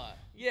umbrella.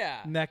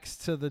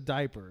 the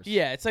diapers.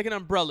 Yeah, it's like an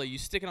umbrella. You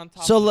stick it on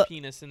top So of the le-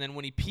 penis, and then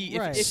when he pee,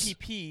 Right. if he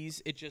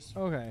pees, it just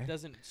Okay.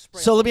 doesn't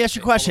spray. So all let me over ask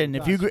you a the face, all question: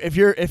 over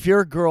the if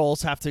your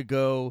girls have to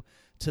go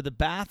to the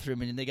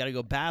bathroom and they got to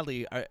go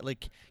badly,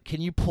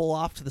 can you pull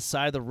off to the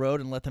side of the road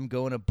and let them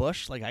go in a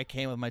bush like I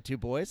can with my 2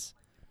 boys?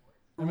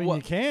 I mean, Well-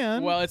 you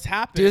can. Well, it's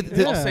happened.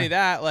 Dude, I'll yeah. say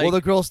that. Like Will the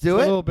girls it's do a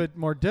it? little bit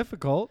more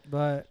difficult,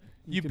 but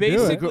you can do it.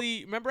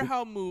 basically remember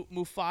how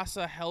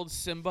Mufasa held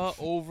Simba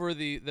over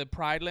the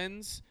Pride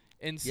Lands,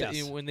 and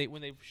Yes. when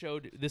they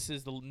showed this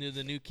is the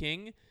new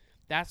king.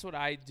 That's what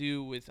I did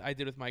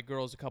with my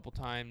girls a couple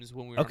times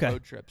when we were Okay. on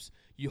road trips.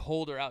 You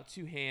hold her out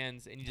 2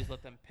 hands and you just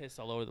let them piss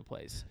all over the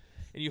place,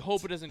 and you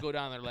hope it doesn't go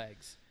down their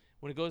legs.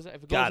 If it goes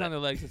Got down it. their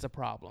legs, it's a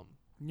problem.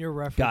 You're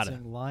Got it.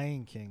 referencing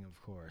Lion King, of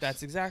course.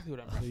 That's exactly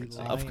what I'm The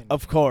referencing. Lion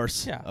Of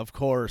course. Yeah. Of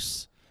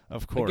course.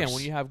 Of course. Again,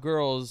 when you have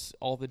girls,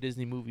 all the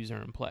Disney movies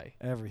are in play.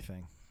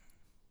 Everything.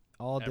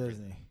 All Everything.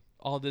 Disney.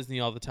 All Disney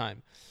all the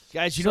time.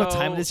 Guys, you know what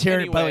time it is So, here?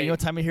 By the way, anyway- you know what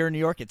time it is here in New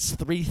York? It's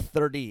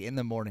 3:30 in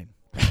the morning.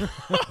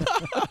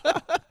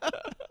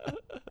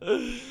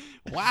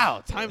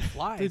 Wow, time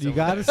flies. Dude, you over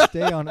got to there.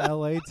 stay on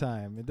LA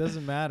time. It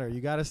doesn't matter.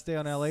 You got to stay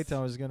on LA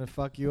time. It's going to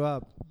fuck you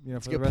up, for a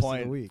the good rest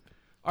point. of the week.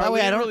 By the All way,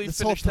 right, I we don't. didn't really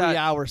This whole finish 3 that.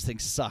 hours thing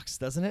sucks,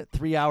 doesn't it?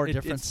 3 hour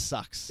difference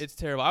sucks. It's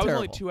terrible. I was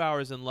only Terrible. 2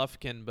 hours in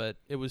Lufkin, but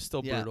it was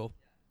still Yeah. brutal.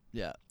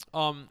 yeah,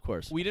 Of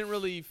course. We didn't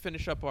really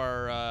finish up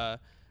our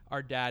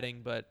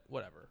dadding, but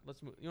whatever.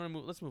 Let's move. You want to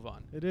move? Let's move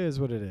on. It is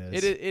what it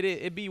is.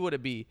 It be what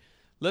it be.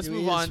 Let's It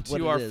move is on what to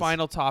it our is.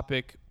 final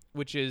topic,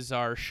 which is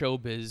our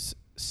showbiz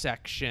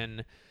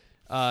section.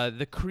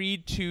 The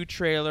Creed 2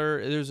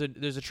 trailer. There's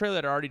a trailer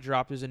that already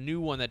dropped. There's a new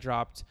one that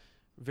dropped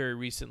very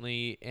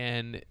recently,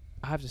 and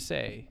I have to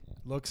say,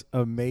 Looks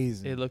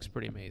amazing. it looks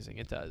pretty amazing.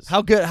 It does.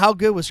 How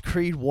good was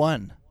Creed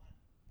 1?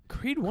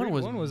 Creed 1 Creed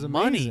was 1 was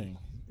money. amazing.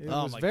 It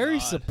Oh was my very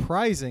God.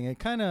 surprising. It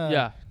kind of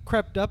Yeah.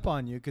 crept up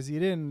on you because you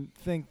didn't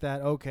think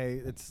that, okay,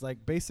 it's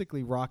like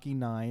basically Rocky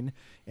 9,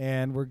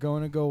 and we're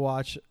going to go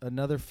watch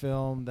another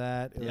film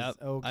that is Yep,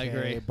 okay, I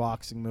agree.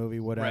 boxing movie,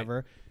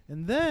 whatever.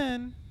 And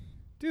then,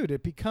 dude,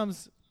 it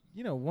becomes,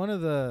 one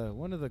of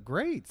the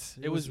greats.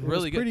 It was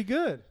really good. pretty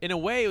good. In a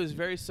way, it was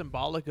very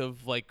symbolic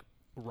of like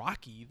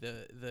Rocky,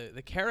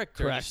 the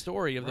character, Correct. the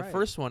story of the Right.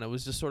 first one. It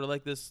was just sort of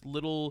like this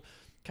little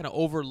kind of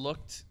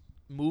overlooked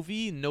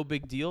movie, no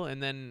big deal,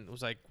 and then it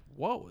was like,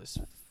 whoa, this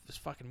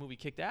fucking movie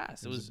kicked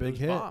ass. It was was a big it was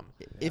hit. bomb.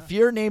 If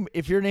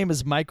your name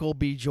is Michael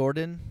B.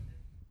 Jordan,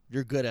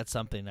 you're good at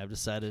something. I've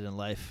decided in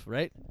life,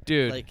 right?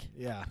 Like Like,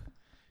 Yeah.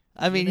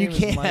 I mean, His you name is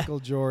can't. Michael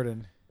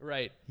Jordan.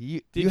 right.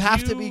 You Did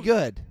have to be you-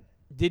 good.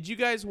 Did you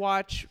guys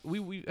watch? I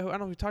don't know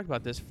if we talked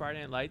about this. Friday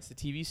Night Lights, the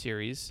TV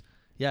series,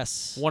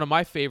 Yes. one of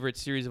my favorite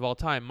series of all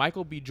time.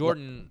 Michael B.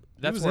 Jordan.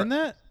 He That's was where in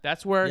that?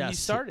 That's where yes, he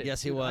started.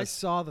 Yes, he Dude, I was.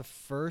 saw the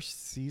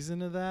first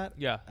season of that.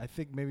 Yeah. I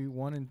think maybe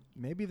one and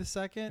maybe the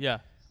second. Yeah.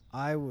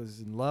 I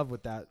was in love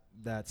with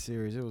that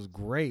series. It was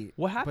great.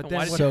 What happened? But then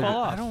Why did when it I-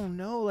 fall off? I don't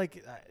know.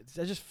 Like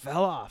I just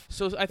fell off.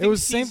 So I think It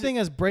was the same season- thing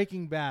as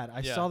Breaking Bad.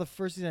 I Yeah. saw the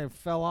first season and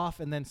fell off,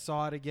 and then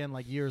saw it again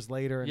like years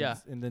later, and, Yeah.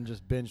 and then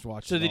just binge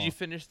watched. So it did all. you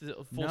finish the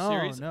full no,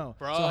 series? No,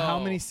 Bro. So how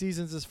many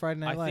seasons is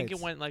Friday Night I Lights? think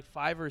it went like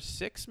 5 or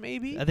 6,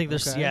 maybe. I think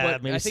there's Okay.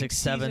 But maybe I think 6,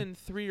 7. season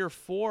 3 or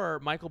 4,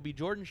 Michael B.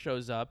 Jordan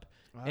shows up,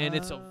 and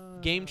it's a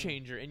game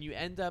changer, and you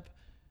end up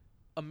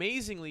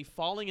amazingly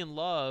falling in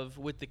love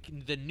with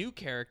the new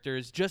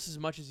characters just as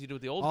much as you do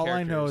with the old All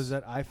characters. I know is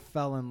that I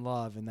fell in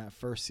love in that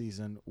first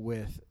season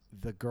with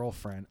the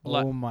girlfriend.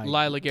 Li- Oh my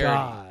Lila Garrity.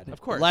 God! Of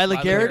course.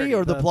 Lila Garrity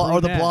or the The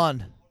blonde?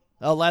 brunette.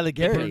 Oh, Lila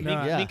Garrity.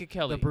 brunette. Yeah. Minka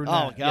Kelly. The brunette.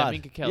 Oh Yeah, God.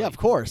 Minka Kelly. Yeah, of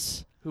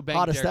course. Who banged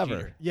Hottest Derek ever.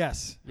 Jeter.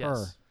 Yes,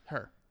 Yes.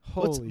 Her.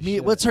 Holy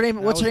shit. What's her name?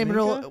 That What's her was name in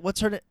Minka? real?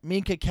 What's her name?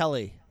 Minka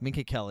Kelly.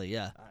 Minka Kelly.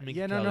 Yeah. Minka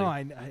Yeah, Kelly. no.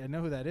 I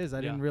know who that is. I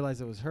Yeah. didn't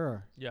realize it was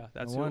her. Yeah,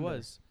 that's No who it wonder.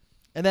 was.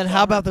 And then Saw how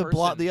her about in the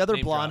blonde? person, The other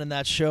name blonde drop. in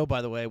that show,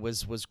 by the way,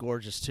 was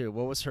gorgeous too.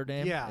 What was her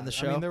name? Yeah, in the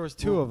show. I mean, there was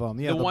two of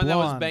them. Yeah, the one that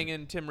was blonde.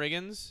 banging Tim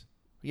Riggins.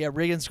 Yeah,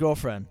 Reagan's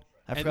girlfriend.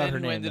 I and forgot then her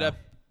who name. ended though.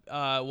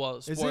 up well,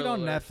 Is it spoiler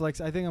on alert.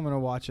 Netflix? I think I'm gonna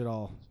watch it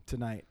all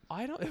tonight.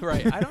 I don't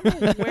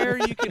know where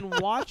you can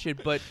watch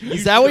it, but you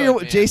Is that what should,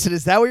 you're, man. Jason?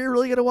 Is that what you're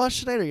really gonna watch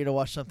tonight, or are you gonna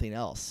watch something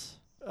else?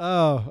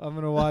 Oh, I'm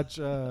gonna watch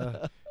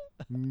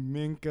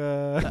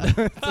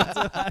Minka.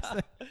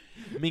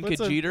 Minka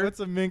Jeter, What's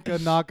a Minka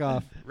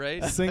knockoff?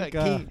 right?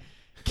 Sinka.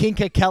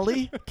 Kinka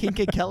Kelly.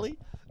 Kinka Kelly.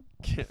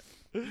 King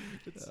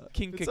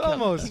It's Kelly.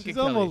 almost. Kinka She's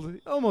Kelly.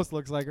 almost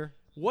looks like her,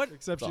 What?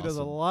 except she That's does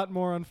a awesome. lot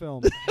more on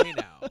film.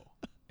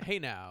 Hey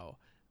now.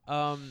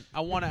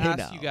 I want to Hey ask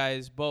now. you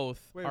guys both.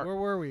 Wait, are- where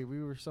were we?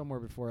 We were somewhere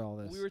before all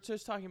this. we were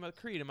just talking about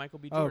Creed and Michael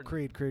B. Oh,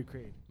 Jordan.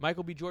 Creed.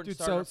 Michael B. Jordan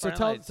Dude, started so Friday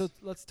Night Lights.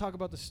 let's talk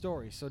about the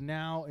story. So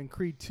now in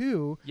Creed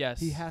 2, Yes.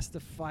 he has to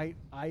fight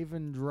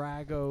Ivan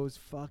Drago's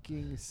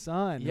fucking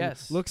son. who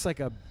Yes. looks like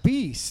a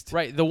beast.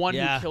 Right, the one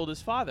Yeah. who killed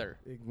his father.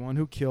 The one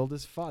who killed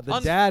his father. The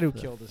Uns- dad who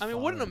killed his I father.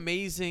 mean, what an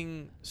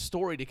amazing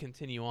story to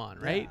continue on,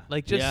 right? Yeah.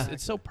 Like, just Yeah.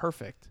 it's so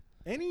perfect,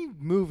 Any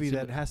movie So-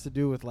 that has to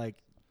do with like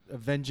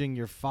avenging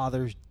your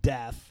father's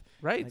death,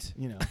 right?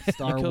 like,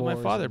 Star killed my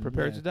Wars father, and-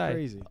 prepare yeah, to die.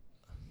 Crazy.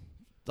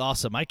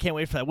 Awesome. I can't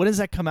wait for that. When does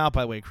that come out?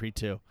 By the way, Creed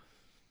 2.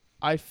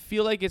 I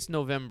feel like it's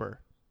November.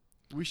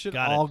 We should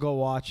Got it. all go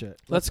watch it.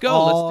 Let's go.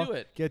 all Let's do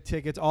it. Get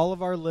tickets. All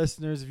of our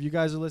listeners, if you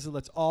guys are listening,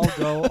 let's all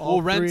go. all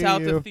We'll rent three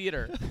out of the you.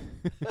 theater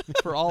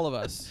for all of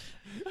us.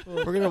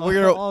 We're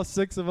gonna. all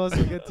 6 of us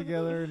will get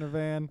together in a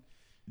van.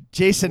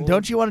 Jason, We'll-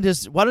 don't you want to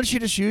just? Why don't you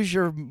just use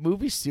your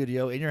movie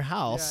studio in your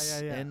house,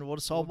 Yeah. and we'll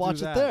just all We'll do watch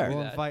it that. there? We'll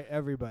that. invite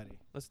everybody.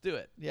 Let's do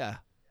it. Yeah.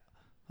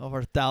 All of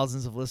our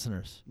thousands of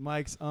listeners.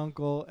 Mike's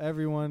uncle,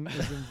 everyone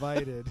is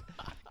invited.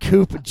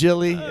 Coop,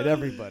 Jilly, and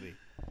everybody.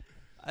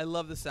 I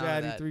love the sound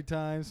Daddy of that. 3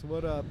 times.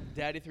 What up?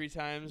 Daddy 3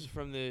 times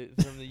from the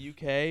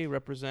UK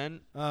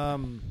represent.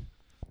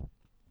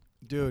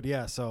 Dude,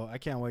 yeah. So I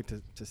can't wait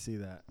to see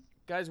that.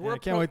 Guys, Yeah, I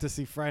can't wait to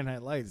see Friday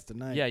Night Lights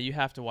tonight. Yeah, you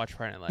have to watch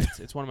Friday Night Lights.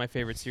 It's one of my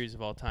favorite series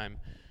of all time.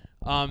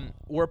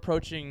 We're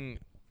approaching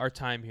our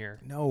time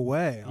here. No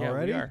way. Yeah,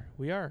 Already?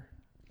 we are.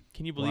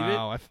 Can you believe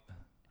Wow. it?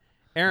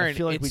 Aaron, I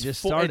feel like we it's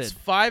just It's started.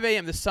 5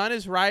 a.m. The sun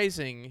is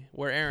rising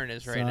where Aaron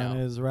is right now. Sun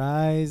is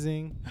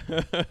rising.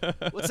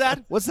 What's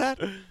that? What's that?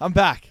 I'm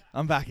back.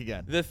 I'm back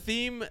again. The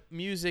theme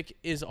music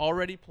is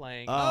already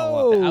playing.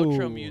 Oh, The wow.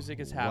 outro music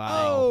is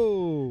happening.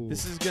 Oh.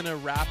 This is going to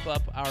wrap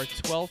up our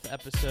 12th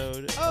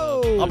episode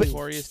Oh. of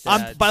Notorious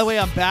Dad. By the way,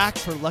 I'm back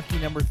for lucky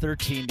number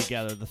 13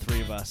 together. The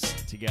three of us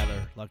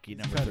together. Lucky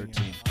number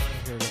 13. He's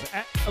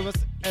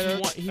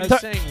Thir-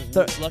 saying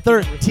thir- lucky 13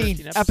 number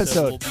 13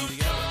 episode. We'll be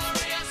together.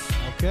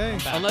 Okay.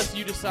 back. Unless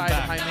you decide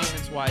back. high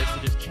maintenance wise to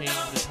just change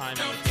the time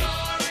and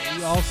location.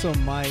 We also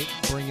might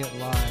bring it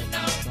live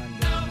on Sunday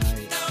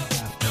night.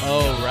 After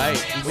Oh,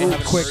 right. We may Ooh, have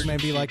an quick, emergency.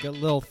 maybe like a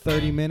little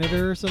 30-minute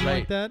or something Right.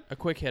 like that. A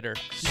quick hitter. You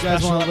guys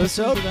Special want to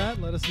listen episode? to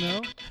that? Let us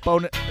know.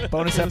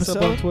 Bonus Hit us up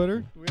on episode. Twitter.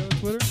 Do we have a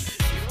Twitter?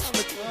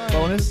 All right,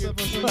 Bonus? hit us up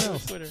on something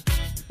else. Twitter.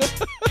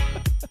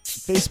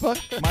 Facebook.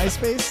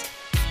 MySpace.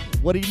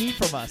 What do you need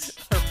from us?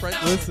 Our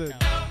Friendster Listen.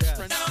 account. Yes.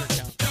 Friendster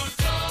account.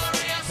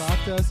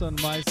 Talk to us on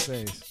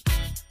MySpace.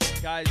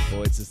 Guys,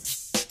 Boy, it's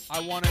just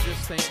I want to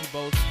just thank you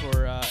both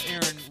for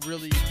Aaron,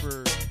 really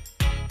for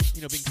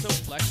being so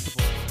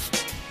flexible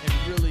and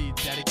really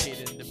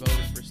dedicated and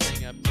devoted for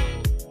staying up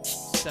till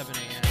 7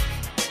 a.m.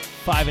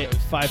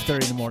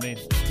 5:30 in the morning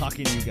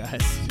talking to you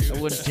guys. I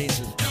wouldn't change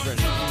it. After a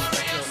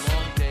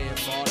long day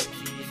of a lot of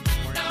meetings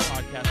and wearing a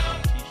podcast on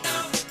a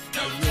t-shirt,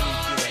 I really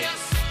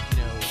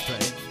feel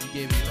like you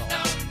gave it your all.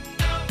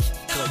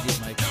 That's what I did,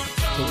 Mike.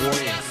 The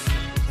Warriors.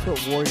 That's what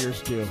Warriors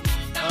do.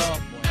 Oh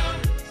boy, there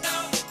it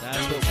is.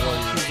 That's what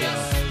Warriors do.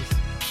 Guys,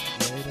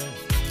 later.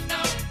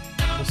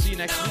 We'll see you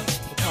next week.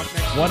 We'll talk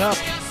next week. One up.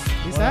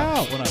 Peace One up.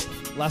 out. One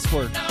up. Last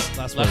word. Last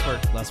Last word.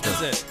 word. Last word.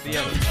 That's it. The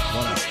Last end. word.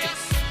 One up.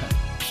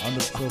 I'm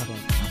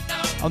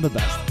the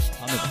best.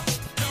 I'm the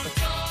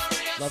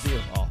best. Love you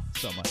all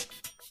so much.